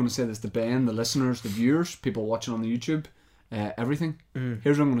you. Gonna say this to Ben, the listeners, the viewers, people watching on the YouTube, everything.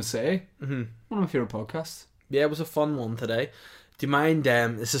 Here's what I'm gonna say. One of my favorite podcasts. Yeah, it was a fun one today. Do you mind?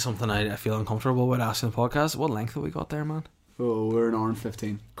 This is something I feel uncomfortable with asking the podcast. What length have we got there, man? Oh, we're an hour and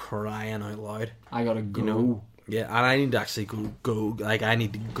 15. Crying out loud. I gotta go. Yeah, and I need to actually go. Like I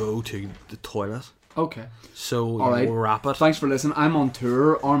need to go to the toilet. Okay. So all right. We'll wrap it. Thanks for listening. I'm on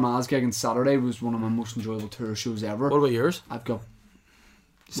tour. Armagh gig on Saturday was one of my most enjoyable tour shows ever. What about yours? I've got...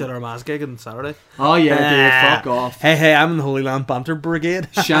 You said Armagh's gig on Saturday? Oh yeah, dude, fuck off. Hey, I'm in the Holy Land Banter Brigade.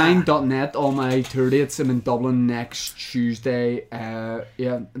 Shine.net, all my tour dates. I'm in Dublin next Tuesday.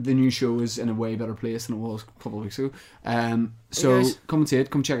 Yeah, the new show is in a way better place than it was a couple of weeks ago. So guys, come and see it,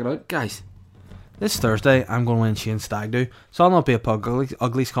 come check it out. Guys, this Thursday I'm going to win Shane Stag Do. So I'll not be at Pug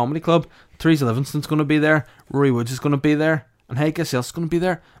Uglies Comedy Club. Theresa Livingston's going to be there. Rory Woods is going to be there. And hey, guess who else is going to be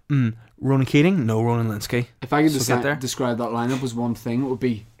there? Ronan Keating? No, Ronan Linsky. If I could describe that lineup as one thing, it would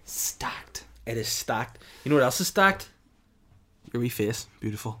be stacked. It is stacked. You know what else is stacked? Your wee face.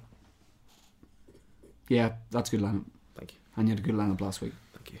 Beautiful. Yeah, that's a good lineup. Thank you. And you had a good lineup last week.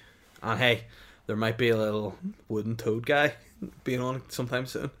 Thank you. And hey, there might be a little wooden toad guy being on sometime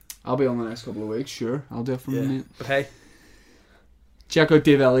soon. I'll be on the next couple of weeks, sure. I'll do it for a minute. But hey, check out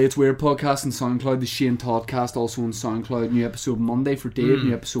Dave Elliott's Weird Podcast on SoundCloud. The Shane Toddcast also on SoundCloud. New episode Monday for Dave.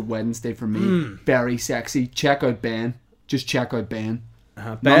 New episode Wednesday for me. Very sexy. Check out Ben. Just check out Ben.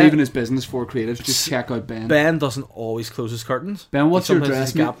 Not even his business for creatives. Just check out Ben. Ben doesn't always close his curtains. Ben, what's your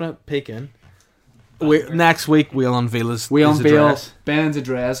address, mate? Peek in. Next week we'll unveil his address. Ben's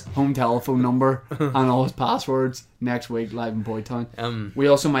address, home telephone number, and all his passwords. Next week, live in Boytown. We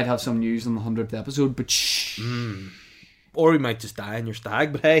also might have some news on the 100th episode, but shh. Or we might just die in your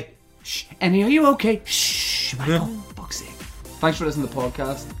stag, but hey. Shh. Annie, are you okay? Shh, Michael. Fuck's sake. Thanks for listening to the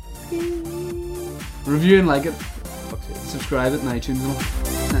podcast. Review and like it. Subscribe it in iTunes and all.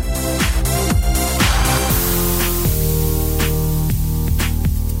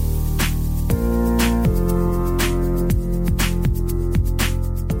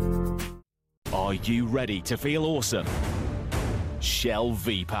 Are you ready to feel awesome? Shell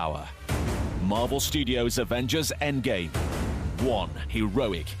V-Power. Marvel Studios' Avengers Endgame. One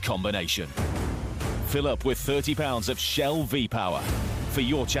heroic combination. Fill up with £30 of Shell V-Power for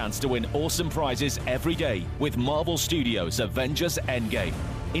your chance to win awesome prizes every day with Marvel Studios' Avengers Endgame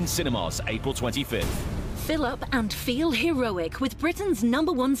in cinemas April 25th. Fill up and feel heroic with Britain's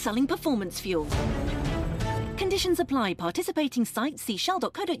 #1 selling performance fuel. Conditions apply. Participating sites see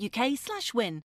shell.co.uk/win.